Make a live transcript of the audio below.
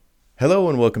Hello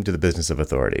and welcome to the Business of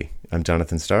Authority. I'm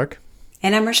Jonathan Stark.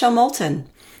 And I'm Rochelle Moulton.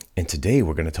 And today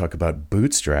we're going to talk about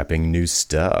bootstrapping new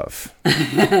stuff.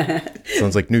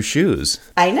 Sounds like new shoes.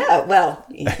 I know. Well,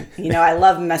 I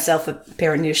love myself a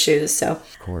pair of new shoes. So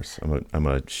of course, I'm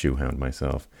a shoe hound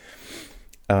myself.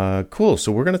 Cool.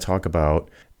 So we're going to talk about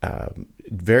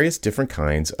various different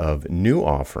kinds of new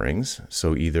offerings.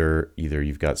 So either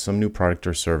you've got some new product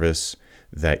or service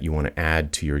that you want to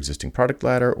add to your existing product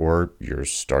ladder, or you're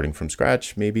starting from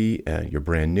scratch. Maybe you're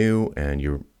brand new and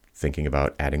you're thinking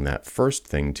about adding that first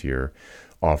thing to your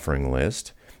offering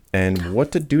list, and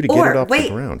what to do to get it off the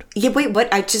ground.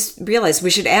 What? I just realized we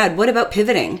should add, what about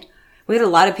pivoting? We had a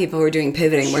lot of people who are doing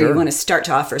pivoting where you want to start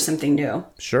to offer something new.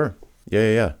 Sure.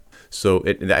 Yeah. So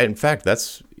in fact,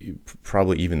 that's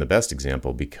probably even the best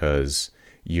example, because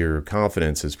your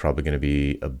confidence is probably going to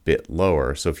be a bit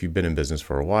lower. So if you've been in business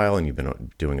for a while and you've been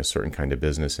doing a certain kind of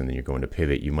business and then you're going to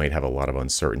pivot, you might have a lot of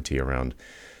uncertainty around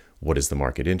what is the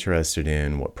market interested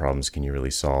in, what problems can you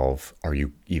really solve, are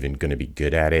you even going to be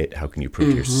good at it, how can you prove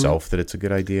to yourself that it's a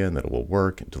good idea and that it will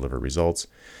work and deliver results.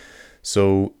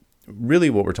 So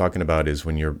really what we're talking about is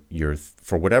when you're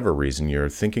for whatever reason, you're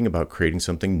thinking about creating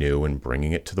something new and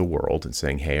bringing it to the world and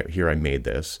saying, hey, here, I made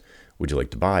this, would you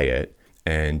like to buy it?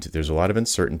 And there's a lot of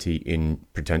uncertainty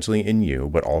potentially in you,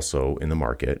 but also in the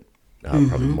market,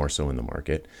 probably more so in the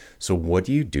market. So what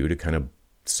do you do to kind of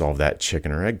solve that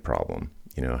chicken or egg problem?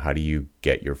 How do you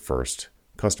get your first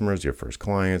customers, your first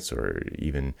clients, or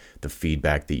even the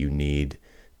feedback that you need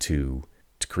to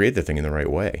create the thing in the right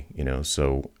way?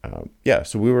 So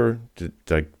we were.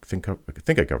 I think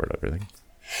I covered everything.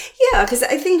 Yeah, because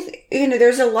I think,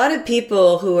 there's a lot of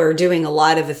people who are doing a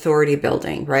lot of authority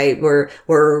building, right? We're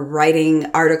writing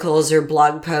articles or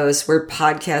blog posts, we're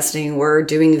podcasting, we're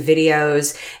doing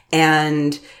videos,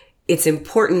 and it's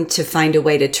important to find a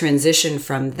way to transition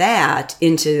from that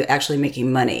into actually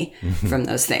making money from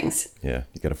those things. Yeah,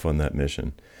 you got to fund that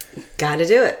mission. Got to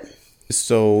do it.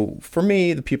 So for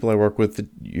me, the people I work with,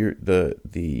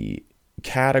 the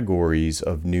categories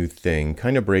of new thing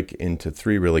kind of break into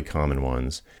three really common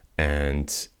ones,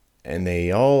 and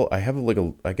they all, I have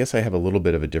I guess I have a little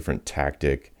bit of a different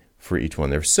tactic for each one.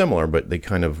 They're similar, but they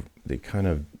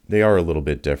are a little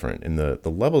bit different. And the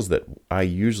levels that I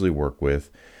usually work with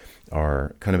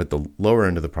are kind of at the lower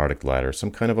end of the product ladder,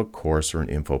 some kind of a course or an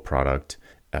info product.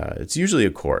 It's usually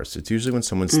a course. It's usually when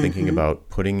someone's thinking about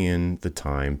putting in the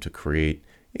time to create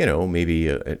maybe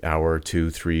an hour, 2,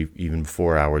 3, even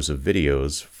 4 hours of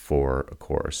videos for a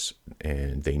course,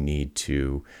 and they need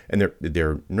to, and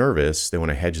they're nervous. They want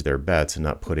to hedge their bets and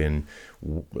not put in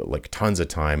like tons of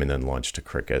time and then launch to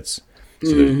crickets.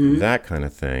 So there's that kind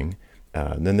of thing.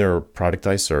 Then there are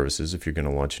productized services. If you're going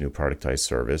to launch a new productized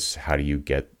service, how do you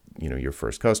get your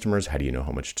first customers? How do you know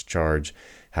how much to charge?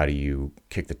 How do you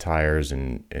kick the tires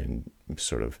and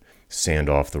sort of sand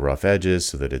off the rough edges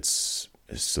so that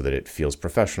it feels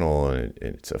professional and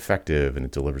it's effective and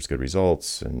it delivers good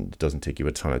results and it doesn't take you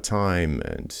a ton of time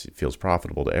and it feels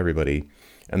profitable to everybody?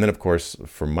 And then, of course,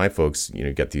 for my folks,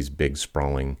 you get these big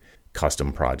sprawling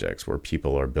custom projects where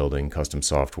people are building custom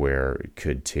software. It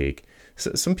could take,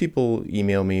 some people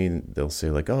email me and they'll say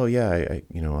like, oh yeah,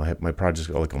 I have my project's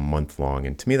like a month long.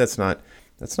 And to me, that's not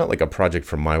like a project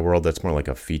from my world. That's more like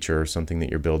a feature or something that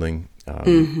you're building.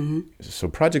 So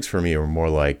projects for me are more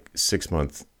like 6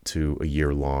 months to a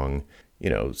year long,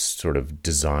 sort of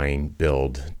design,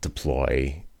 build,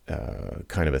 deploy,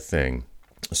 kind of a thing.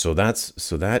 So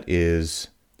that is,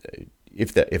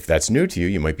 if that's new to you,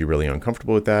 you might be really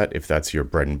uncomfortable with that. If that's your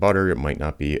bread and butter, it might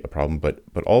not be a problem. But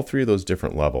all three of those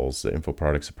different levels, the info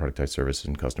products, the productized services,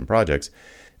 and custom projects,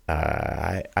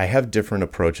 I have different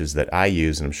approaches that I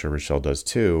use, and I'm sure Rochelle does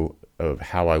too, of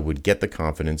how I would get the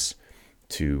confidence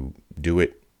to do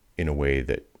it in a way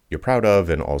that you're proud of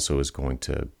and also is going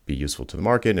to be useful to the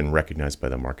market and recognized by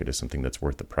the market as something that's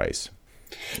worth the price.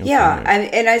 Okay. Yeah,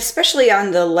 and especially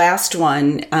on the last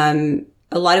one,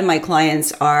 a lot of my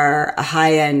clients are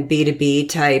high-end B2B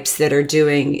types that are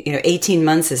doing, 18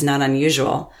 months is not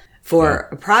unusual for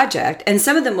a project. And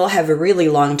some of them will have a really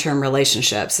long-term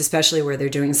relationships, especially where they're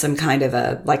doing some kind of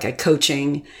a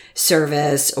coaching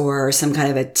service or some kind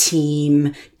of a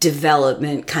team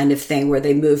development kind of thing where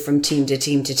they move from team to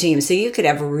team to team. So you could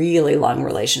have really long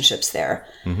relationships there.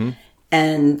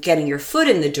 And getting your foot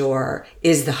in the door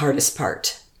is the hardest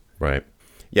part. Right.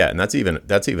 Yeah, and that's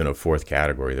even a fourth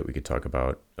category that we could talk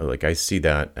about. Like I see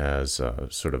that as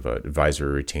sort of an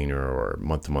advisory retainer or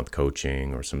month-to-month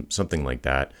coaching or something like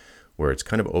that, where it's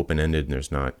kind of open-ended and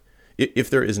there's not, if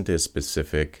there isn't a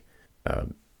specific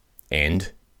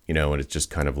end, and it's just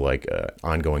kind of like an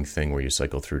ongoing thing where you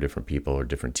cycle through different people or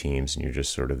different teams, and you're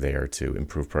just sort of there to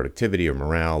improve productivity or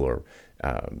morale or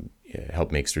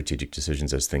help make strategic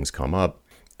decisions as things come up.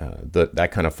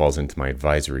 That kind of falls into my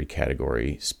advisory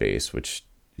category space, which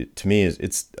to me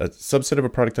it's a subset of a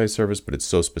productized service, but it's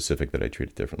so specific that I treat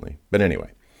it differently. But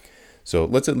anyway, so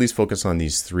let's at least focus on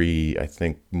these three, I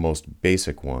think, most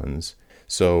basic ones.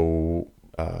 So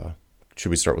should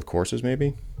we start with courses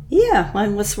maybe? Yeah, well,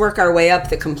 let's work our way up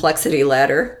the complexity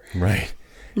ladder. Right.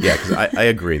 Yeah, because I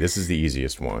agree. This is the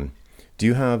easiest one. Do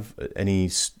you have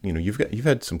any, you've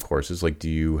had some courses, like do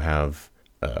you have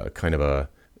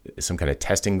some kind of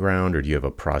testing ground, or do you have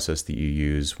a process that you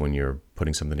use when you're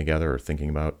putting something together or thinking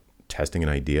about testing an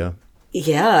idea?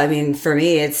 Yeah, I mean, for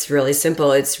me, it's really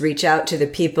simple. It's reach out to the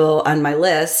people on my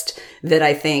list that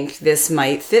I think this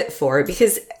might fit for,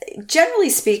 because generally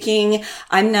speaking,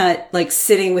 I'm not like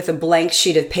sitting with a blank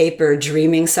sheet of paper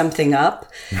dreaming something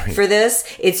up for this.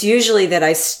 It's usually that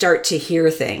I start to hear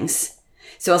things.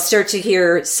 So I'll start to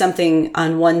hear something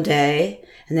on one day,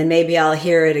 and then maybe I'll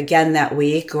hear it again that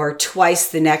week, or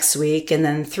twice the next week, and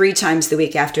then 3 times the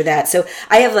week after that. So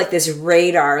I have like this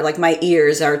radar, like my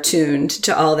ears are tuned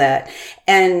to all that.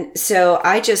 And so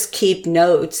I just keep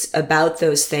notes about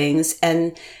those things.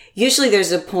 And usually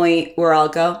there's a point where I'll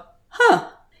go,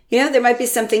 there might be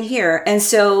something here. And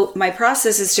so my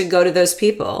process is to go to those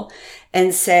people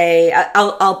and say,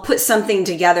 I'll put something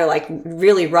together like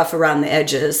really rough around the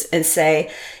edges and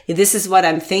say, this is what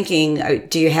I'm thinking.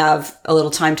 Do you have a little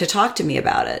time to talk to me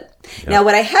about it? Yep. Now,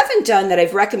 what I haven't done that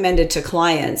I've recommended to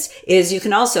clients is you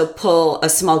can also pull a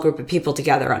small group of people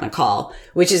together on a call,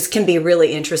 which can be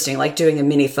really interesting, like doing a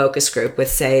mini focus group with,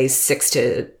 say, 6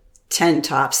 to 10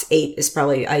 tops, 8 is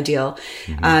probably ideal,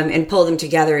 and pull them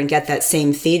together and get that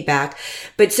same feedback.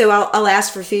 But so I'll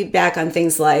ask for feedback on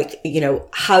things like,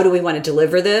 how do we want to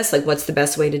deliver this? Like, what's the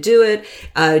best way to do it?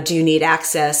 Do you need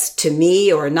access to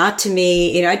me or not to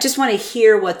me? I just want to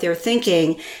hear what they're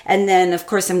thinking. And then, of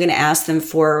course, I'm going to ask them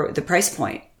for the price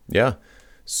point. Yeah.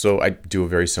 So I do a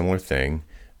very similar thing.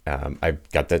 I've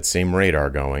got that same radar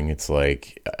going. It's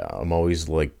like, I'm always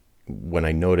like, when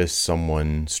I notice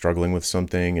someone struggling with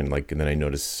something and then I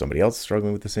notice somebody else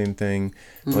struggling with the same thing,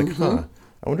 I'm like, I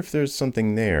wonder if there's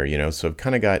something there, So I've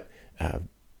kind of got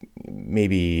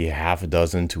maybe half a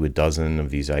dozen to a dozen of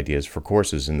these ideas for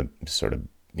courses in the sort of,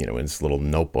 in this little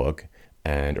notebook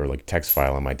or like text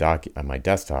file on my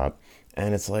desktop.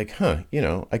 And it's like, I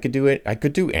could do it. I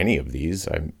could do any of these.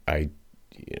 I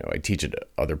teach it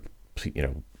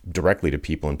directly to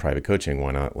people in private coaching.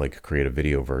 Why not like create a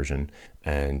video version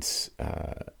and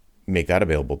make that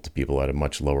available to people at a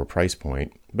much lower price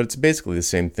point? But it's basically the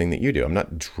same thing that you do. I'm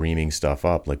not dreaming stuff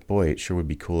up like, boy, it sure would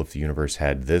be cool if the universe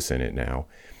had this in it now.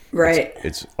 Right.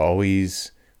 It's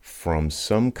always from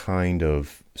some kind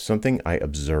of something I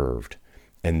observed.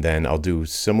 And then I'll do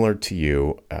similar to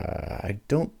you. I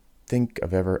don't think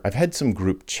I've had some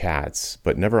group chats,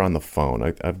 but never on the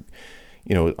phone.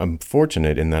 I'm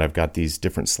fortunate in that I've got these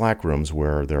different Slack rooms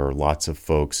where there are lots of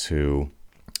folks who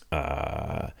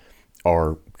are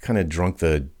kind of drunk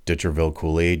the Ditcherville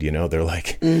Kool-Aid. They're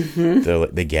like,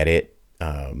 they get it.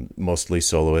 Mostly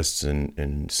soloists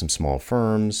and some small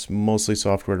firms, mostly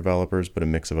software developers, but a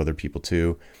mix of other people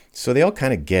too. So they all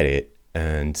kind of get it,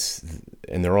 and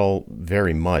they're all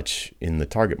very much in the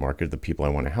target market, the people I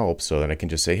want to help. So that I can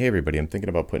just say, hey, everybody, I'm thinking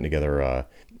about putting together a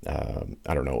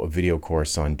video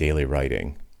course on daily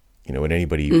writing. Would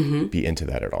anybody be into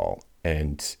that at all?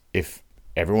 And if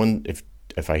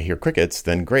I hear crickets,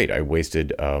 then great. I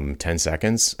wasted 10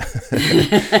 seconds.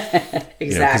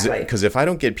 Exactly. Because if I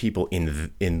don't get people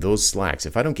in those Slacks,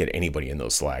 if I don't get anybody in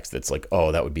those Slacks that's like,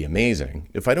 oh, that would be amazing.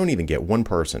 If I don't even get one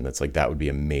person that's like, that would be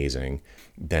amazing,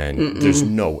 then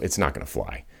it's not going to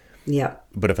fly. Yeah.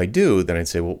 But if I do, then I'd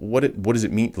say, well, what does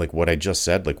it mean? Like what I just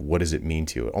said, like, what does it mean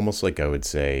to you? Almost like I would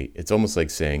say, it's almost like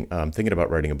saying, I'm thinking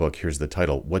about writing a book. Here's the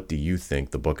title. What do you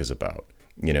think the book is about?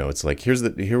 It's like,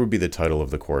 here would be the title of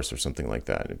the course or something like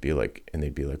that. It'd be like, and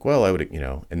they'd be like, well, I would,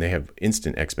 and they have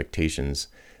instant expectations,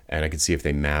 and I could see if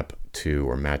they map to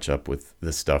or match up with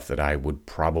the stuff that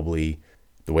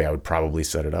the way I would probably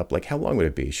set it up. Like, how long would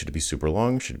it be? Should it be super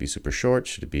long? Should it be super short?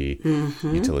 Should it be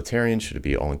utilitarian? Should it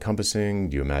be all encompassing?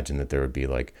 Do you imagine that there would be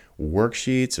like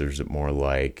worksheets, or is it more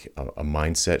like a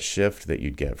mindset shift that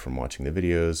you'd get from watching the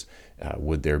videos?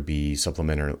 Would there be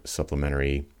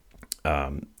supplementary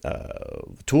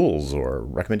tools or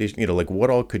recommendations, like what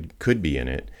all could be in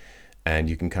it? And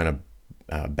you can kind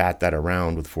of bat that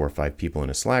around with 4 or 5 people in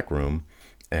a Slack room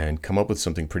and come up with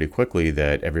something pretty quickly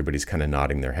that everybody's kind of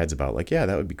nodding their heads about, like, yeah,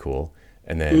 that would be cool.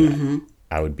 And then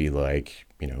I would be like,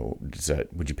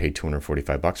 would you pay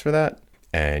 $245 for that?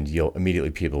 and you'll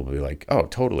immediately people will be like, oh,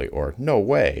 totally, or no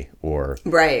way, or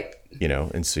Right.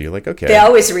 and so you're like, okay. They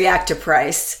always react to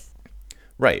price.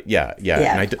 Right. Yeah.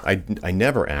 Yeah. And I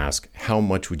never ask how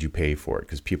much would you pay for it,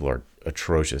 because people are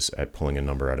atrocious at pulling a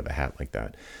number out of a hat like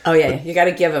that. Oh yeah, you got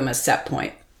to give them a set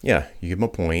point. Yeah, you give them a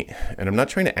point, and I'm not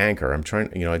trying to anchor. I'm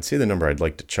trying, I'd say the number I'd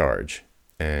like to charge,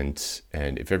 and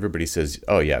if everybody says,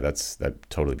 oh yeah, that'd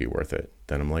totally be worth it,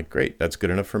 then I'm like, great, that's good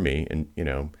enough for me. And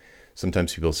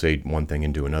sometimes people say one thing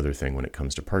and do another thing when it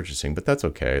comes to purchasing, but that's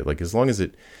okay. Like as long as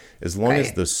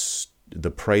Right.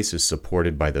 the price is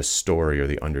supported by the story or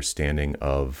the understanding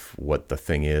of what the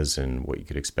thing is and what you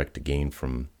could expect to gain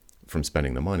from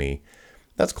spending the money,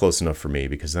 that's close enough for me,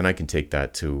 because then I can take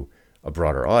that to a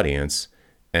broader audience,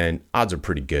 and odds are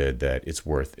pretty good that it's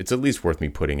at least worth me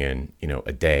putting in,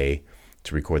 a day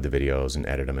to record the videos and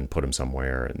edit them and put them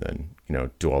somewhere, and then,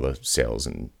 do all the sales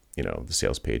and, the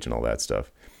sales page and all that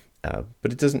stuff.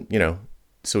 But it doesn't,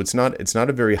 so it's not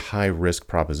a very high risk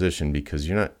proposition, because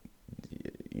you're not,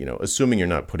 assuming you're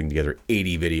not putting together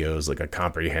 80 videos like a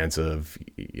comprehensive,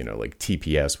 like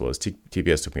TPS was.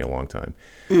 TPS took me a long time.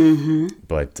 Mm-hmm.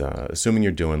 But assuming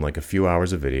you're doing like a few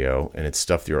hours of video and it's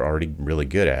stuff that you're already really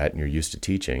good at and you're used to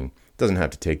teaching, it doesn't have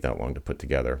to take that long to put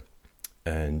together.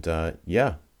 And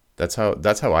yeah, that's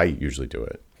how I usually do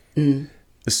it. Mm.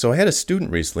 So I had a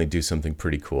student recently do something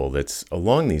pretty cool that's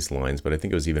along these lines, but I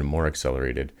think it was even more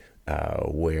accelerated,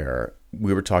 where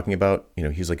we were talking about,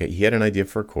 he's like, he had an idea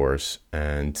for a course,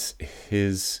 and he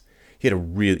had a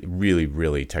really, really,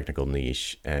 really technical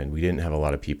niche, and we didn't have a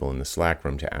lot of people in the Slack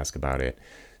room to ask about it.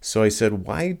 So I said,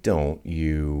 why don't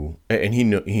you, and he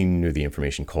knew the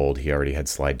information cold. He already had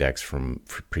slide decks from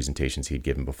presentations he'd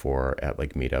given before at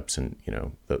like meetups and,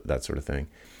 that sort of thing.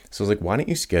 So I was like, why don't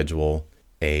you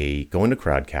go into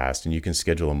Crowdcast, and you can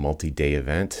schedule a multi-day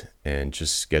event and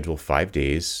just schedule 5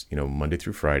 days, Monday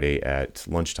through Friday at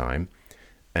lunchtime,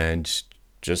 and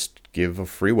just give a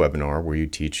free webinar where you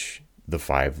teach the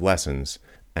 5 lessons.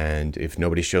 And if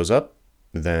nobody shows up,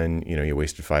 then, you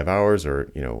wasted 5 hours,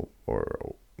 or,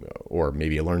 or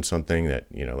maybe you learned something that,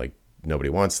 like nobody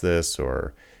wants this,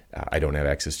 or I don't have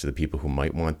access to the people who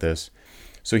might want this.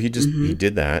 So he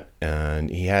did that, and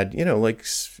he had, like,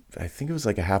 I think it was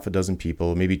like a half a dozen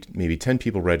people, maybe 10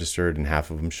 people registered, and half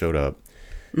of them showed up.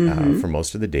 For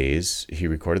most of the days. He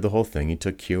recorded the whole thing. He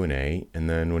took Q&A, and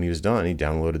then when he was done, he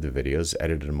downloaded the videos,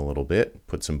 edited them a little bit,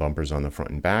 put some bumpers on the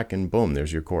front and back, and boom,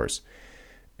 there's your course.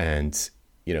 And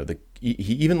he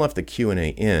even left the Q&A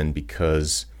in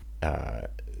because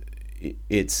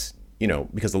it's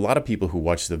because a lot of people who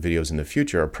watch the videos in the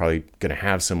future are probably going to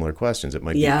have similar questions. It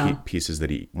might be pieces that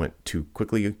he went too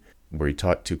quickly, where he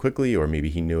taught too quickly, or maybe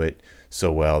he knew it so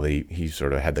well that he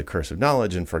sort of had the curse of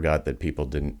knowledge and forgot that people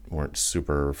weren't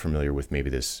super familiar with maybe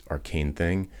this arcane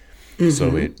thing.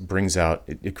 So it brings out,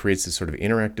 it creates this sort of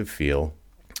interactive feel,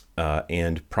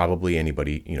 and probably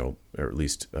anybody, or at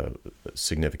least a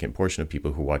significant portion of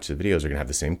people who watch the videos are going to have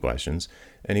the same questions.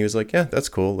 And he was like, yeah, that's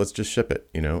cool. Let's just ship it.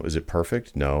 Is it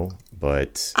perfect? No,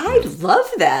 but I love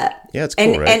that. Yeah, it's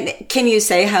cool, right? And can you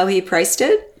say how he priced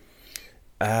it?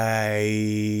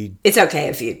 It's okay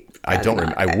if you. I don't.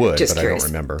 I would, but curious. I don't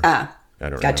remember. I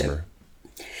don't gotcha. remember.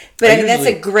 But I mean, that's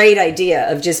a great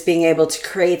idea of just being able to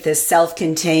create this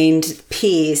self-contained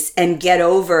piece and get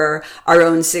over our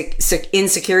own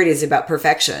insecurities about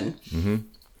perfection. Mm-hmm.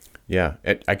 Yeah,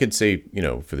 I could say,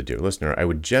 for the dear listener, I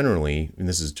would generally, and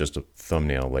this is just a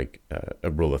thumbnail, like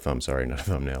a rule of thumb, sorry, not a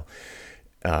thumbnail.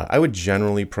 I would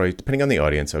generally price, depending on the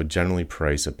audience, I would generally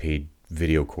price a paid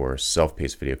video course,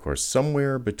 self-paced video course,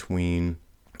 somewhere between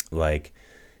like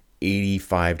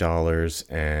 $85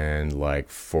 and like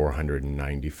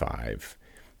 $495.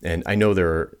 And I know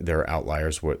there are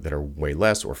outliers that are way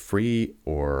less, or free,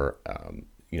 or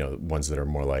ones that are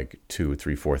more like $2,000,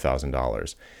 $3,000,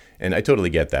 $4,000. And I totally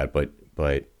get that, but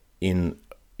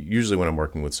usually when I'm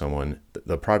working with someone,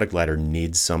 the product ladder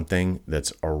needs something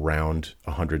that's around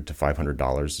 $100 to $500.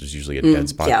 There's usually a dead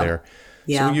spot there.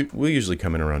 Yeah. So we'll usually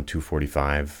come in around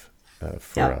 $245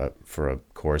 for a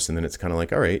course, and then it's kind of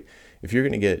like, all right, if you're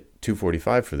going to get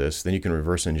 $245 for this, then you can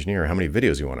reverse engineer how many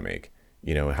videos you want to make.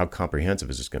 How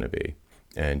comprehensive is this going to be,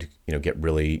 and get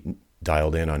really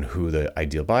dialed in on who the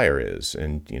ideal buyer is,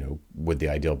 and would the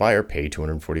ideal buyer pay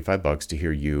 $245 to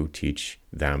hear you teach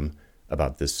them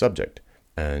about this subject?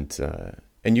 And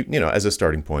as a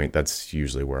starting point, that's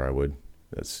usually where I would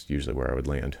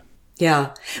land.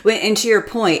 Yeah. And to your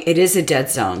point, it is a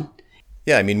dead zone.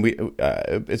 Yeah, I mean,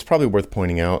 it's probably worth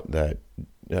pointing out that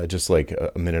just like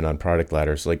a minute on product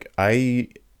ladders, like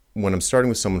when I'm starting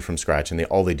with someone from scratch and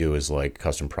all they do is like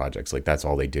custom projects, like that's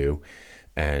all they do,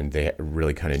 and they're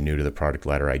really kind of new to the product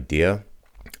ladder idea,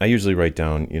 I usually write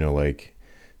down, like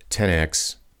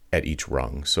 10x at each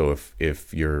rung. So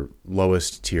if your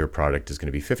lowest tier product is going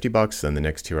to be $50, then the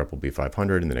next tier up will be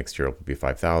 500, and the next tier up will be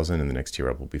 5,000, and the next tier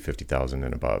up will be 50,000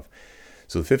 and above.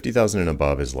 So the 50,000 and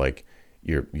above is like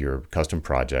your custom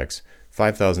projects.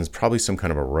 5,000 is probably some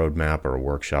kind of a roadmap or a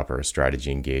workshop or a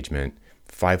strategy engagement.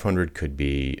 500 could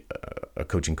be a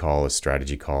coaching call, a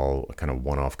strategy call, a kind of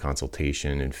one-off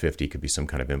consultation, and 50 could be some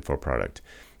kind of info product.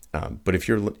 But if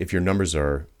your numbers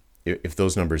are, if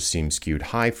those numbers seem skewed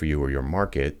high for you or your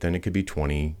market, then it could be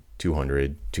 20,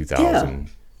 200, 2,000,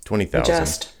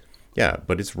 20,000. Yeah,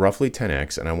 but it's roughly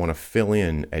 10x, and I want to fill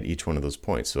in at each one of those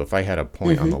points. So if I had a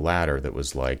point on the ladder that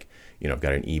was like, I've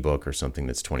got an ebook or something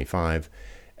that's 25,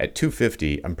 at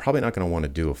 250, I'm probably not going to want to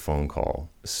do a phone call.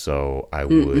 So I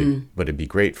would, but it'd be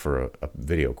great for a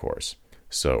video course.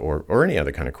 So, or any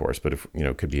other kind of course, but if,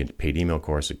 it could be a paid email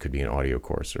course, it could be an audio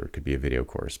course, or it could be a video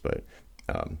course. But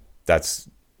that's,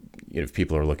 if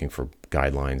people are looking for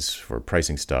guidelines for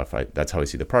pricing stuff, that's how I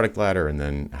see the product ladder. And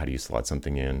then how do you slot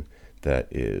something in that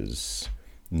is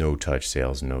no touch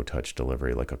sales, no touch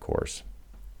delivery, like a course?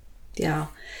 Yeah.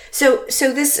 So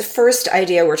this first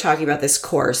idea we're talking about, this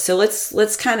course. So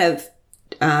let's kind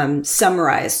of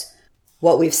summarize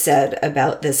what we've said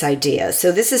about this idea.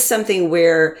 So this is something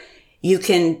where you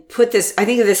can put this, I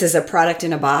think of this as a product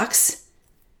in a box,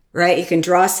 right? You can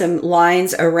draw some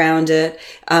lines around it.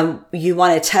 You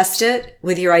want to test it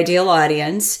with your ideal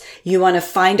audience. You want to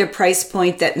find a price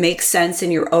point that makes sense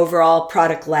in your overall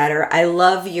product ladder. I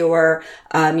love your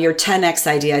 10x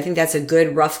idea. I think that's a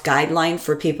good rough guideline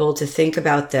for people to think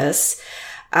about this.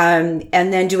 And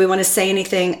then do we want to say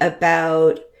anything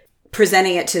about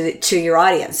presenting it to your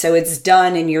audience? So it's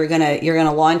done and you're going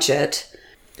to launch it.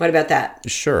 What about that?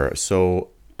 Sure.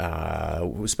 So,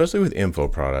 especially with info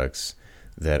products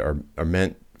that are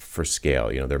meant for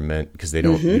scale, they're meant because they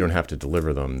don't, you don't have to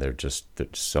deliver them. They're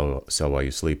sell while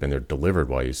you sleep, and they're delivered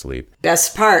while you sleep.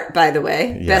 Best part, by the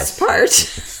way. Yes. Best part.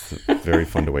 It's very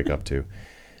fun to wake up to.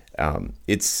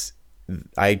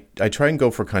 I try and go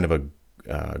for kind of a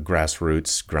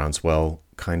grassroots, groundswell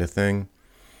kind of thing.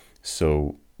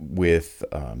 So with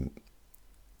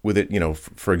it,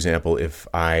 for example, if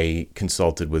I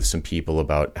consulted with some people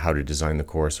about how to design the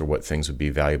course or what things would be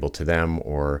valuable to them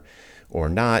or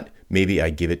not, maybe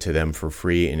I give it to them for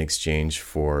free in exchange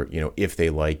for, if they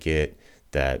like it,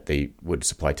 that they would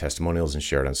supply testimonials and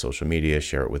share it on social media,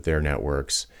 share it with their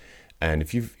networks. And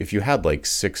if you had like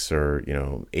 6 or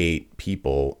 8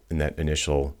 people in that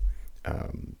initial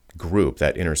group,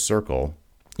 that inner circle,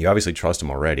 you obviously trust them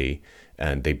already,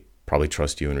 and they probably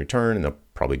trust you in return, and they'll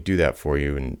probably do that for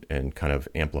you and kind of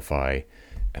amplify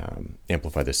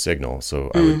the signal. So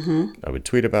I would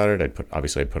tweet about it. I'd put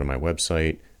it on my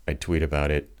website. I'd tweet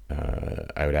about it.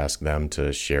 I would ask them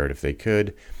to share it if they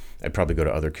could. I'd probably go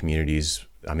to other communities.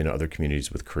 I'm in other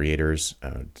communities with creators.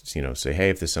 Say, hey,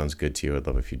 if this sounds good to you, I'd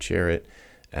love if you'd share it.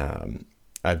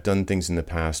 I've done things in the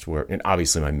past where, and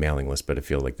obviously my mailing list, but I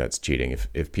feel like that's cheating.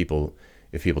 If people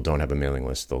don't have a mailing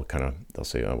list, they'll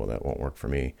say, oh, well, that won't work for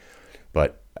me.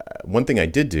 But one thing I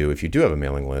did do, if you do have a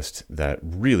mailing list, that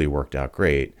really worked out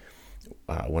great.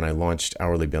 When I launched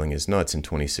Hourly Billing is Nuts in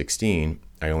 2016,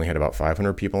 I only had about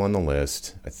 500 people on the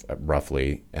list,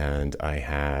 roughly, and I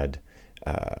had,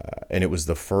 and it was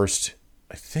the first,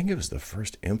 I think it was the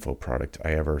first info product I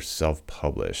ever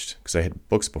self-published, because I had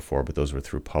books before, but those were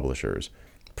through publishers.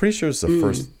 Pretty sure it's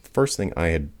the first thing I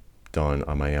had done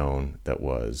on my own that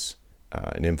was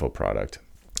an info product.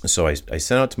 So I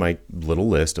sent out to my little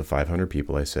list of 500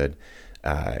 people. I said,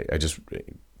 I just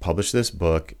published this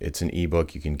book. It's an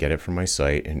ebook. You can get it from my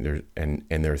site. And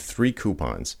there are 3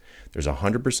 coupons. There's a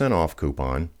 100% off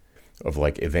coupon of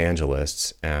like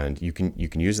evangelists, and you can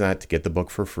use that to get the book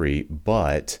for free.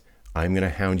 But I'm going to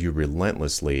hound you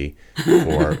relentlessly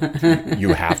for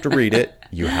you have to read it.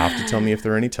 You have to tell me if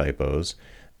there are any typos,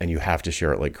 and you have to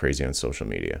share it like crazy on social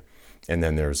media. And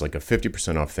then there's like a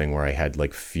 50% off thing where I had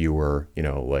like fewer,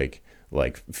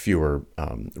 fewer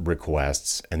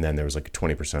requests. And then there was like a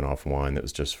 20% off one that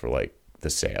was just for like the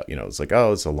sale. It's like,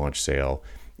 oh, it's a launch sale.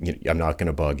 I'm not going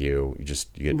to bug you. You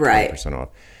get 20% off.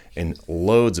 And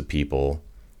loads of people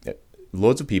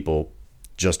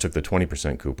just took the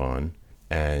 20% coupon.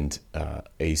 And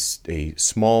a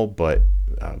small but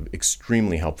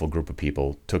extremely helpful group of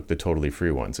people took the totally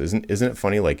free ones. Isn't it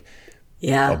funny? Like,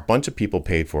 yeah, a bunch of people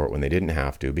paid for it when they didn't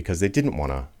have to, because they didn't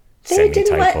want to send me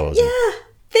typos. They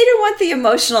didn't want the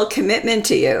emotional commitment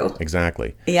to you.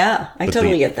 Exactly. Yeah, I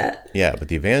totally get that. Yeah, but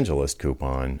the evangelist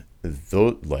coupon,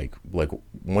 though, like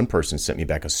one person sent me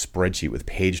back a spreadsheet with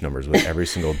page numbers with every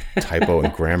single typo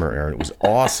and grammar error. And it was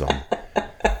awesome.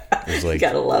 was like,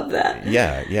 gotta love that.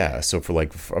 yeah. So for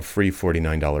like a free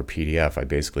 $49 PDF, I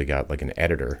basically got like an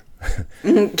editor.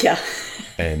 Yeah.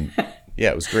 And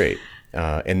yeah, it was great.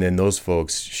 And then those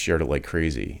folks shared it like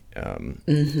crazy.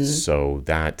 So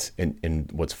that, and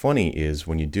what's funny is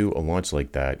when you do a launch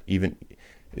like that, even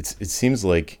it seems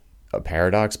like a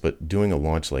paradox, but doing a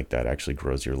launch like that actually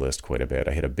grows your list quite a bit.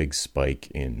 I hit a big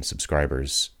spike in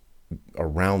subscribers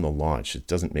around the launch. It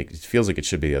feels like it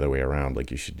should be the other way around.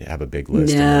 Like you should have a big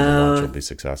list and then the launch will be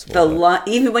successful.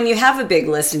 Even when you have a big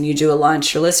list and you do a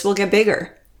launch, your list will get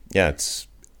bigger. Yeah, it's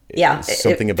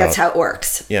something about that's how it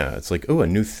works. Yeah, it's like, oh, a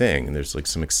new thing, and there's like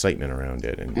some excitement around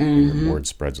it, and the word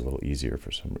spreads a little easier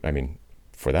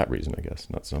for that reason, I guess,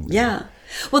 not some. Yeah.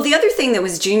 Well, the other thing that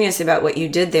was genius about what you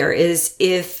did there is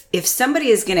if somebody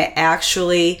is going to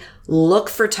actually look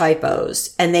for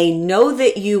typos and they know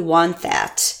that you want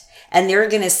that and they're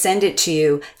going to send it to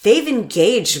you, they've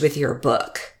engaged with your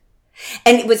book.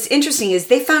 And what's interesting is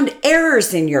they found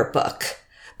errors in your book,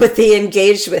 but they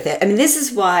engaged with it. I mean, this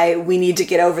is why we need to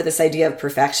get over this idea of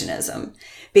perfectionism,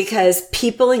 because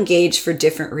people engage for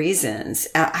different reasons.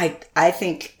 I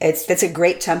think that's a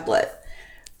great template.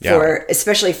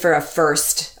 Especially for a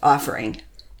first offering.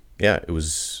 Yeah, it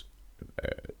was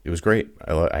great.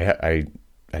 I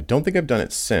don't think I've done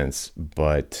it since,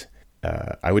 but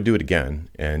I would do it again.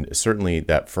 And certainly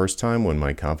that first time when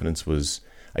my confidence was,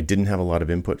 I didn't have a lot of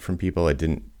input from people. I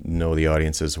didn't know the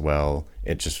audience as well.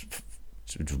 It just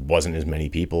wasn't as many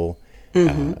people.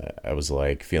 I was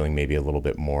like feeling maybe a little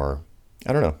bit more,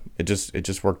 I don't know. It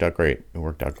just worked out great. It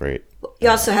worked out great. You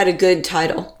also had a good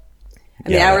title. I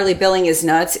mean, Hourly Billing is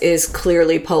Nuts is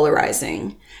clearly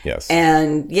polarizing. Yes.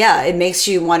 And it makes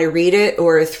you want to read it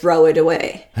or throw it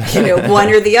away, one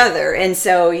or the other. And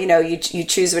so, you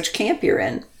choose which camp you're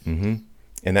in. Mm-hmm.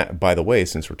 And that, by the way,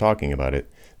 since we're talking about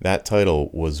it, that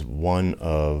title was one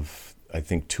of, I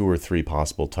think, 2 or 3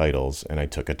 possible titles. And I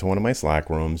took it to one of my Slack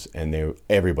rooms and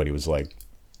everybody was like,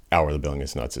 Hourly Billing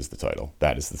is Nuts is the title.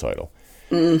 That is the title.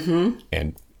 Mm-hmm.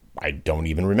 And I don't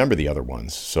even remember the other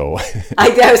ones. So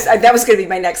that was going to be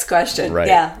my next question. Right.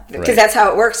 Yeah. Because that's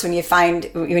how it works. When you find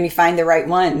the right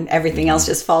one, everything else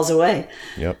just falls away.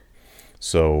 Yep.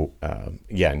 So,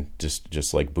 and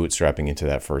just like bootstrapping into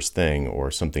that first thing or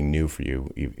something new for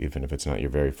you, even if it's not your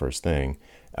very first thing,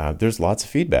 there's lots of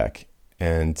feedback.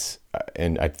 And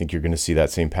I think you're going to see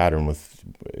that same pattern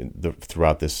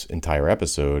throughout this entire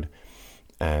episode.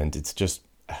 And it's just,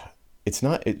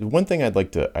 one thing I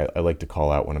like to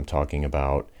call out when I'm talking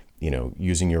about,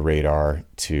 using your radar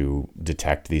to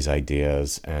detect these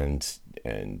ideas and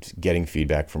getting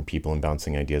feedback from people and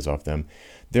bouncing ideas off them.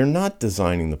 They're not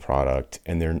designing the product,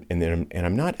 and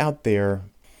I'm not out there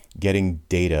getting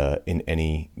data in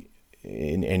any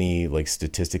like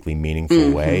statistically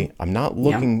meaningful way. I'm not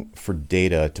looking for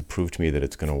data to prove to me that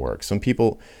it's going to work. Some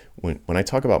people, when I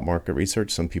talk about market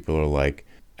research, some people are like,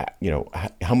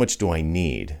 how much do I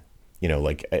need?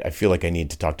 Like I feel like I need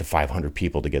to talk to 500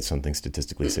 people to get something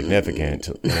statistically significant.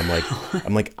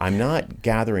 And I'm not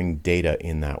gathering data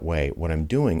in that way. What I'm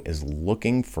doing is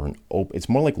looking for it's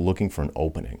more like looking for an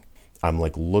opening. I'm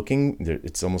like looking,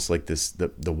 it's almost like this,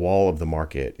 the wall of the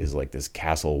market is like this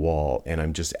castle wall. And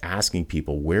I'm just asking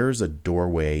people, where's a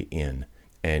doorway in?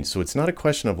 And so it's not a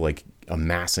question of like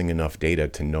amassing enough data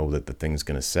to know that the thing's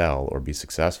going to sell or be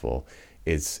successful.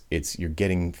 It's you're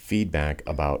getting feedback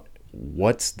about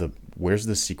where's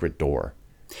the secret door?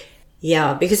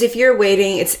 Yeah, because if you're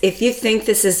waiting, if you think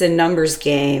this is a numbers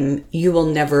game, you will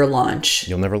never launch.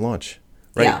 You'll never launch.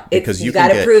 Right? Yeah, because you've got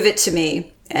to prove it to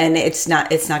me, and it's not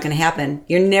going to happen.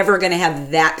 You're never going to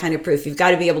have that kind of proof. You've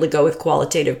got to be able to go with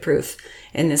qualitative proof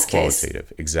in this case.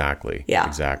 Qualitative, exactly. Yeah,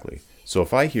 exactly. So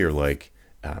if I hear like,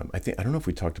 I don't know if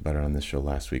we talked about it on this show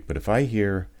last week, but if I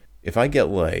get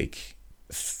like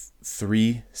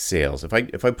 3 sales, if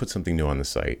I put something new on the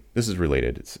site, this is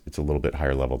related, it's a little bit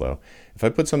higher level though. If I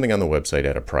put something on the website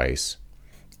at a price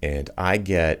and I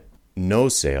get no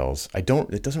sales, it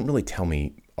doesn't really tell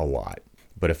me a lot.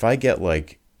 But if I get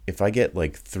like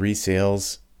 3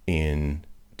 sales in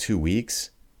 2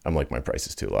 weeks, I'm like, my price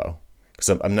is too low. Because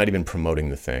I'm not even promoting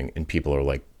the thing and people are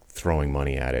like throwing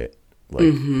money at it. Like,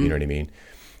 you know what I mean?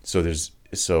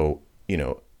 So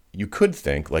you could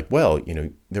think like, well,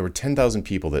 there were 10,000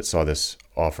 people that saw this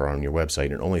offer on your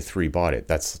website and only 3 bought it.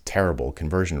 That's a terrible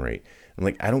conversion rate. I'm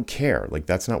like, I don't care. Like,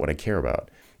 that's not what I care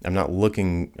about. I'm not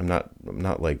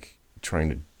like trying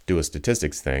to do a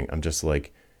statistics thing. I'm just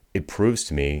like, it proves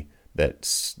to me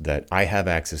that I have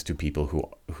access to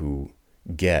people who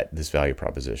get this value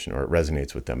proposition, or it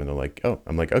resonates with them. And they're like, oh,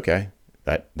 I'm like, okay,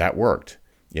 that worked.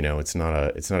 It's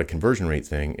not a conversion rate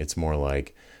thing. It's more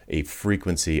like a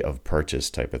frequency of purchase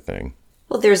type of thing.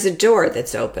 Well, there's a door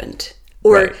that's opened.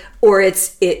 Or, Right.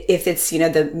 if it's,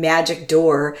 the magic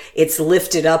door, it's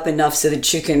lifted up enough so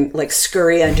that you can like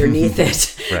scurry underneath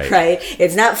it, Right. right?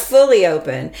 It's not fully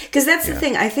open. Because that's the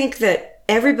thing. I think that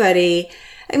everybody,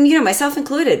 myself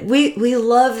included, we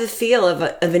love the feel of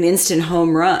an instant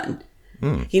home run.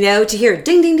 To hear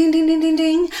ding, ding, ding, ding, ding, ding,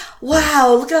 ding.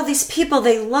 Wow, look at all these people.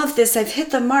 They love this. I've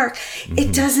hit the mark.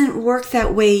 It doesn't work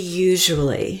that way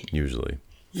usually.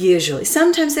 Usually.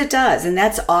 Sometimes it does, and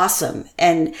that's awesome.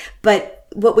 But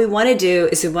what we want to do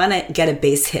is we want to get a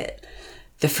base hit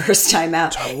the first time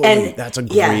out. Totally. And that's a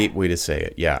great way to say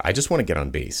it. Yeah. I just want to get on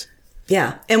base.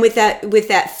 Yeah. And with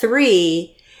that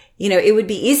 3, it would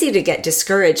be easy to get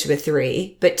discouraged with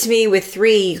 3, but to me with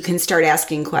 3, you can start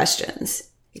asking questions.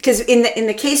 Because in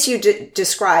the case you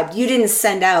described, you didn't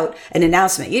send out an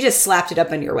announcement. You just slapped it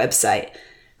up on your website,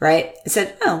 right? And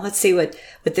said, "Oh, let's see what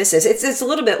this is." It's a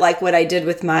little bit like what I did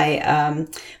with my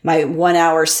my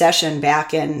 1-hour session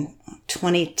back in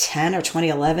 2010 or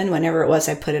 2011, whenever it was.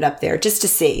 I put it up there just to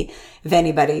see if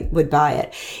anybody would buy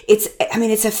it. It's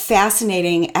a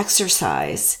fascinating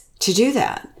exercise to do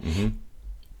that. Mm-hmm.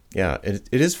 Yeah,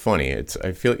 it is funny.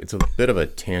 I feel like it's a bit of a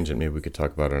tangent. Maybe we could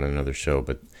talk about it on another show,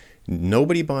 but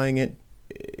nobody buying it,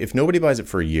 if nobody buys it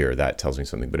for a year, that tells me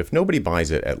something. But if nobody buys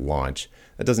it at launch,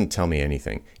 that doesn't tell me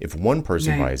anything. If one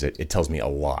person buys it, it tells me a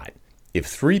lot. If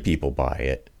 3 people buy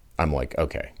it, I'm like,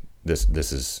 okay, this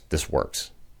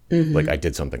works. Mm-hmm. Like I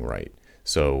did something right.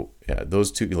 So yeah,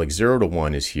 those 2, like 0 to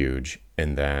 1 is huge.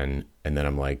 And then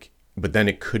I'm like, but then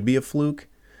it could be a fluke.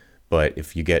 But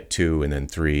if you get 2 and then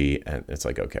 3, and it's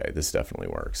like, okay, this definitely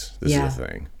works. This is a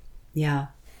thing. Yeah.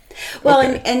 Well,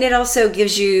 and it also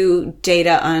gives you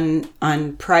data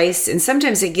on price, and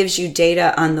sometimes it gives you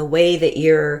data on the way that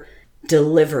you're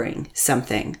delivering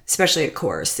something, especially a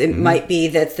course. It might be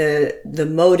that the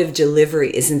mode of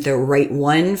delivery isn't the right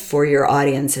one for your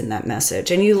audience in that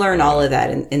message, and you learn all of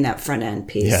that in that front end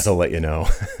piece. Yeah, they'll let you know.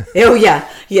 Oh yeah,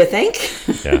 you think?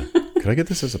 Yeah. Could I get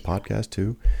this as a podcast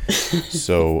too?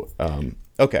 So,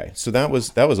 okay. So that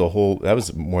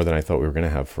was more than I thought we were going to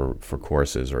have for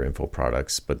courses or info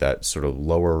products, but that sort of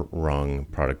lower rung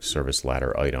product service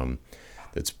ladder item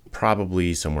that's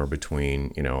probably somewhere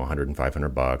between, $100 and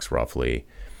 $500 roughly.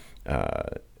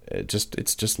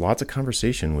 It's just lots of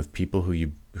conversation with people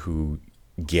who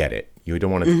get it. You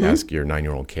don't want to ask your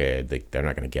 9-year-old kid, they're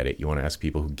not going to get it. You want to ask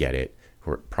people who get it,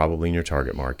 who are probably in your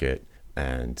target market,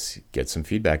 and get some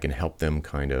feedback and help them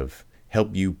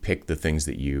help you pick the things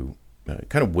that you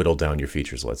kind of whittle down your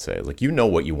features, let's say. Like,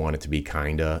 what you want it to be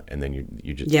and then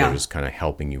they're just kind of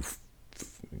helping you,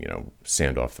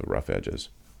 sand off the rough edges.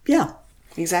 Yeah,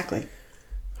 exactly.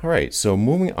 All right. So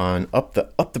moving on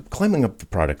climbing up the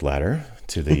product ladder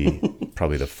to the,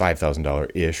 probably the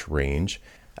 $5,000-ish range.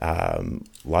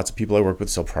 Lots of people I work with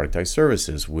sell productized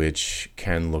services, which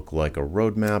can look like a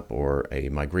roadmap or a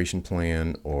migration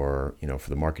plan, or, for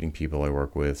the marketing people I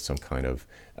work with, some kind of,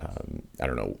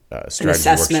 strategy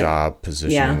workshop,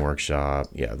 positioning workshop.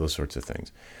 Yeah, those sorts of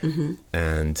things. Mm-hmm.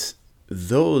 And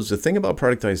the thing about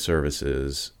productized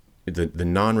services, the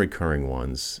non-recurring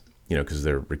ones, because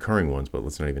they're recurring ones, but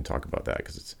let's not even talk about that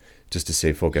because it's just to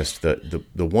stay focused. The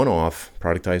one-off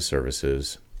productized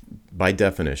services, by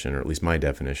definition, or at least my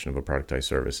definition of a productized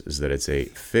service, is that it's a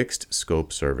fixed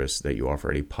scope service that you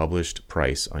offer at a published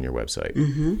price on your website.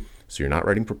 Mm-hmm. So you're not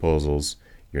writing proposals,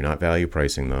 you're not value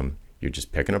pricing them, you're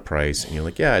just picking a price, and you're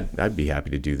like, yeah, I'd be happy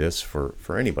to do this for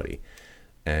anybody.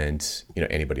 And,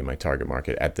 anybody in my target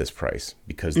market at this price,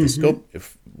 because the scope,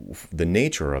 the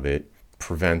nature of it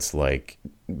prevents like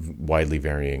widely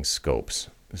varying scopes.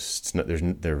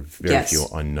 There are very few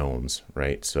unknowns,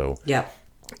 right? So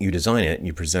you design it and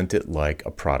you present it like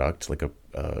a product, like a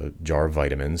jar of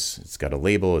vitamins. It's got a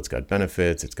label, it's got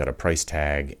benefits, it's got a price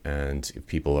tag. And if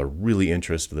people are really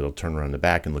interested, they'll turn around the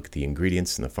back and look at the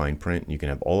ingredients and the fine print. And you can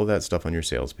have all of that stuff on your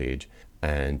sales page,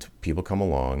 and people come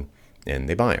along and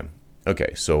they buy them.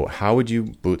 Okay, so how would you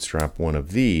bootstrap one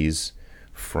of these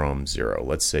from 0?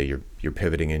 Let's say you're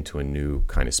pivoting into a new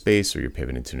kind of space, or you're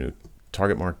pivoting into a new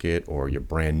target market, or you're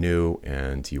brand new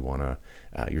and you're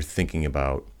thinking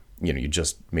about, you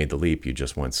just made the leap, you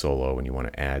just went solo, and you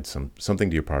want to add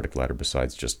something to your product ladder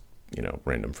besides just,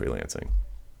 random freelancing.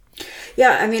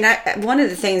 Yeah, one of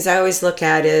the things I always look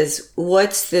at is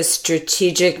what's the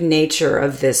strategic nature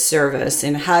of this service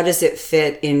and how does it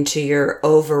fit into your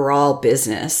overall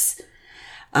business?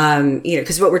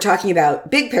 Because what we're talking about,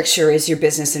 big picture, is your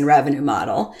business and revenue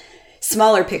model.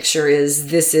 smaller picture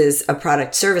is this is a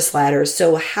product service ladder.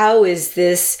 So how is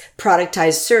this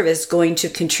productized service going to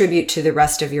contribute to the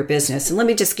rest of your business? And let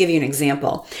me just give you an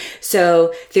example.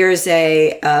 So there's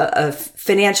a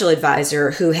financial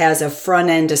advisor who has a front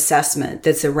end assessment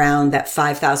that's around that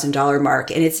 $5,000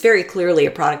 mark. And it's very clearly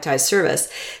a productized service.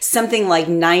 Something like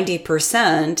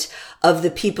 90% of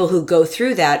the people who go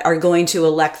through that are going to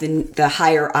elect the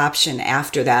higher option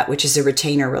after that, which is a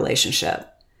retainer relationship.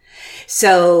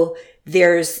 So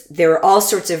there are all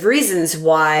sorts of reasons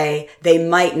why they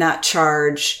might not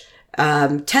charge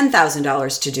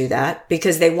 $10,000 to do that,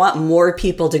 because they want more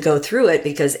people to go through it,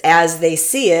 because as they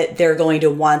see it, they're going to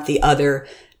want the other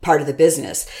part of the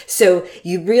business. So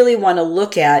you really want to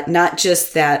look at not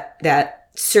just that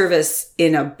service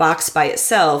in a box by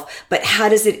itself, but how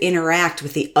does it interact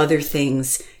with the other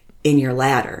things in your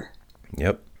ladder?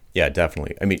 Yep. Yeah,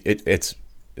 definitely. I mean, it's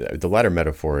the ladder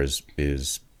metaphor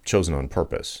is chosen on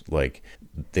purpose. Like,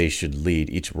 they should lead,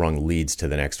 each rung leads to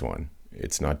the next one.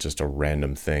 It's not just a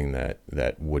random thing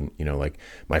that wouldn't, like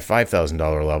my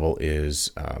 $5,000 level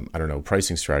is,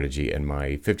 pricing strategy, and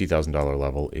my $50,000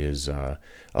 level is, I'll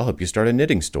help you start a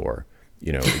knitting store.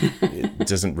 It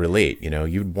doesn't relate.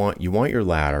 You want your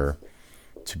ladder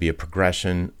to be a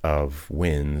progression of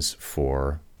wins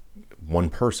for one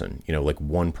person. Like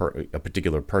a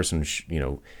particular person.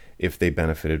 If they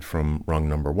benefited from rung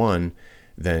number one,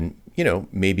 then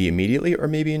maybe immediately or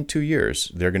maybe in 2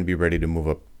 years they're going to be ready to move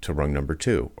up to rung number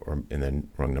two, and then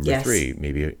rung number three,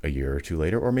 maybe a year or two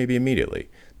later, or maybe immediately.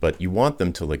 But you want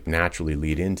them to naturally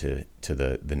lead into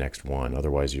the next one.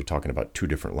 Otherwise, you're talking about two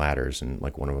different ladders, and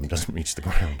one of them doesn't reach the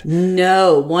ground.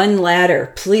 No, one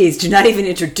ladder. Please do not even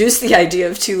introduce the idea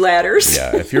of two ladders.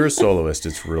 Yeah, if you're a soloist,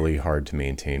 it's really hard to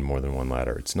maintain more than one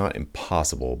ladder. It's not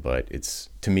impossible, but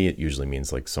to me, it usually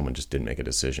means someone just didn't make a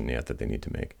decision yet that they need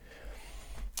to make.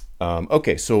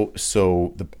 Okay, so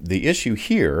the issue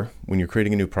here when you're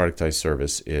creating a new productized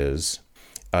service is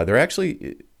they're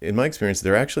actually, in my experience,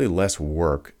 they're actually less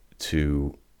work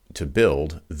to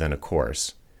build than a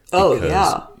course.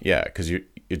 Yeah, because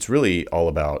it's really all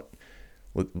about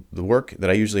the work that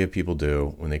I usually have people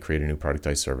do when they create a new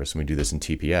productized service. And we do this in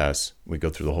TPS. We go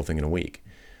through the whole thing in a week,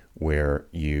 where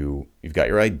you've got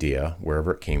your idea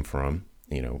wherever it came from.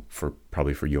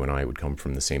 Probably for you and I, it would come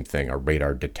from the same thing. Our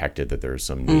radar detected that there's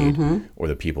some need, or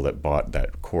the people that bought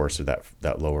that course or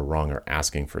that lower rung are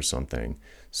asking for something.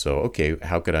 So, okay,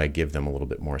 how could I give them a little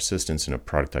bit more assistance in a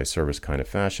productized service kind of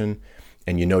fashion?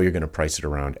 And you're going to price it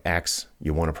around X.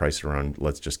 You want to price it around,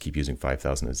 let's just keep using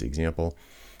 5,000 as the example.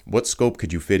 What scope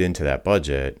could you fit into that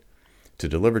budget to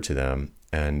deliver to them?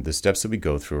 And the steps that we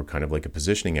go through are kind of like a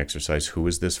positioning exercise. Who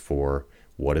is this for?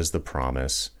 What is the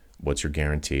promise? What's your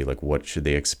guarantee? What should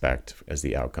they expect as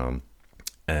the outcome?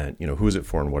 And, who is it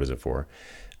for and what is it for?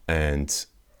 And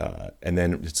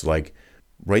then it's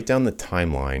write down the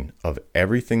timeline of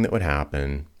everything that would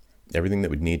happen, everything that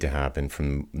would need to happen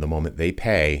from the moment they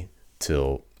pay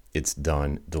till it's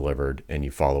done, delivered, and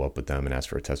you follow up with them and ask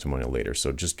for a testimonial later.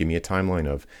 So just give me a timeline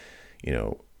of,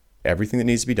 everything that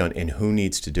needs to be done and who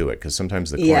needs to do it. Because sometimes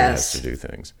the client has to do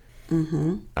things.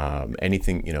 Mm-hmm.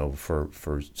 Anything,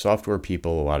 for software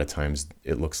people, a lot of times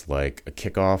it looks like a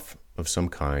kickoff of some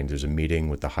kind. There's a meeting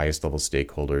with the highest level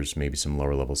stakeholders, maybe some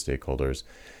lower level stakeholders.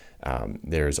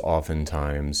 There's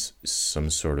oftentimes some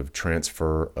sort of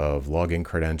transfer of login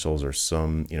credentials, or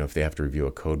some, if they have to review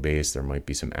a code base, there might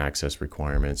be some access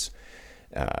requirements.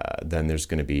 Then there's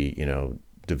going to be,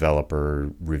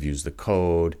 developer reviews the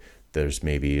code. There's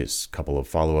maybe a couple of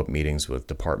follow-up meetings with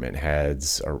department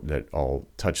heads that all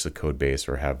touch the code base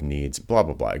or have needs, blah,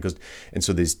 blah, blah. And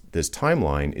so this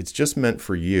timeline, it's just meant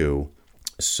for you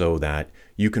so that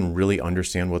you can really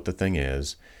understand what the thing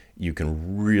is. You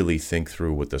can really think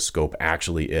through what the scope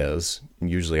actually is.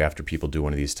 And usually after people do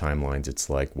one of these timelines, it's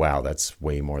like, wow, that's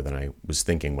way more than I was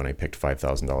thinking when I picked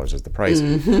 $5,000 as the price.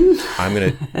 Mm-hmm. I'm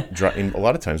going to, a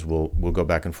lot of times we'll go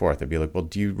back and forth. I'd be like, well,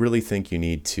 do you really think you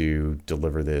need to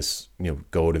deliver this,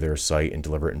 go to their site and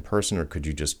deliver it in person? Or could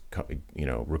you just,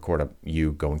 record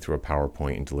you going through a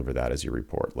PowerPoint and deliver that as your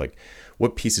report?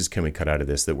 What pieces can we cut out of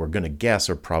this that we're going to guess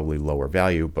are probably lower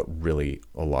value, but really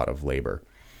a lot of labor?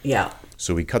 Yeah.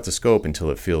 So we cut the scope until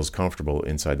it feels comfortable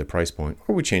inside the price point,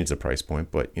 or we change the price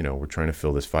point, but we're trying to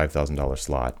fill this $5,000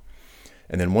 slot.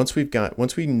 And then once we kind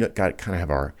of have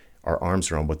our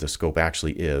arms around what the scope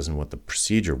actually is and what the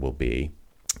procedure will be,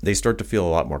 they start to feel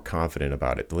a lot more confident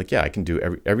about it. They're like, yeah, I can do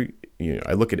every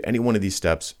I look at any one of these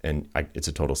steps and it's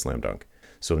a total slam dunk.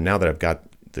 So now that I've got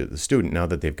the student, now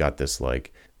that they've got this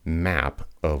map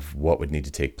of what would need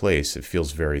to take place, it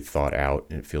feels very thought out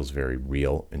and it feels very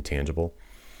real and tangible.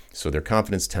 So their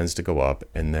confidence tends to go up,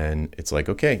 and then it's like,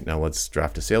 okay, now let's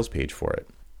draft a sales page for it.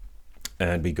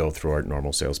 And we go through our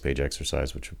normal sales page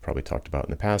exercise, which we've probably talked about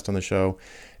in the past on the show.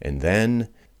 And then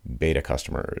beta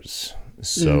customers.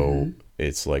 So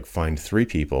it's like find 3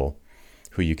 people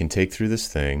who you can take through this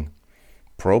thing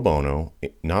pro bono,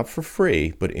 not for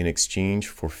free, but in exchange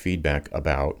for feedback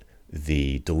about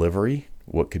the delivery,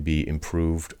 what could be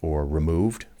improved or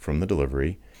removed from the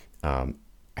delivery,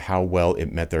 how well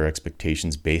it met their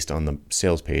expectations based on the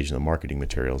sales page and the marketing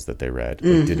materials that they read.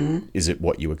 Like, is it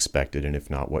what you expected? And if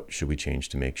not, what should we change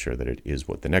to make sure that it is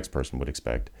what the next person would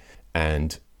expect?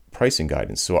 And pricing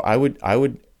guidance. So I would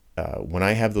when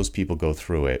I have those people go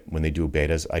through it, when they do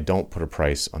betas, I don't put a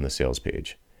price on the sales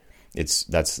page.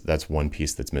 That's one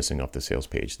piece that's missing off the sales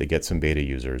page. They get some beta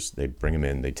users, they bring them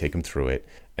in, they take them through it,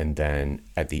 and then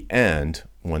at the end,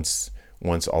 once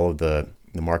all of the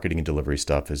marketing and delivery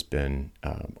stuff has been,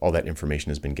 all that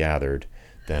information has been gathered,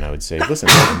 then I would say, listen,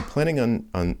 I'm planning on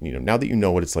now that you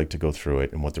know what it's like to go through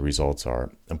it and what the results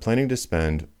are, I'm planning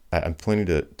to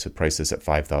price this at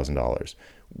 $5,000.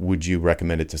 Would you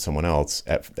recommend it to someone else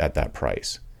at that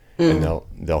price? And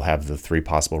they'll have the 3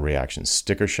 possible reactions: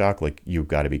 sticker shock, like you've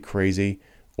got to be crazy,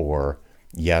 or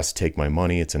yes, take my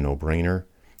money, it's a no-brainer,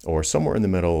 or somewhere in the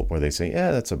middle where they say,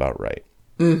 yeah, that's about right.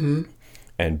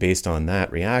 And based on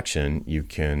that reaction, you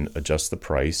can adjust the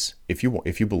price. If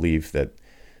you believe that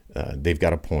they've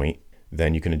got a point,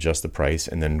 then you can adjust the price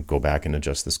and then go back and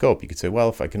adjust the scope. You could say, well,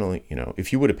 if I can only,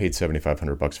 if you would have paid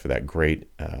 $7,500 for that, great.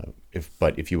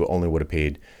 But if you only would have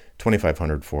paid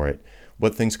 $2,500 for it,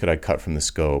 what things could I cut from the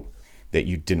scope that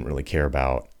you didn't really care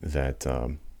about that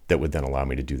would then allow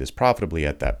me to do this profitably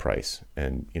at that price?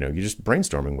 And, you're just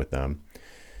brainstorming with them.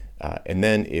 And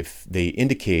then if they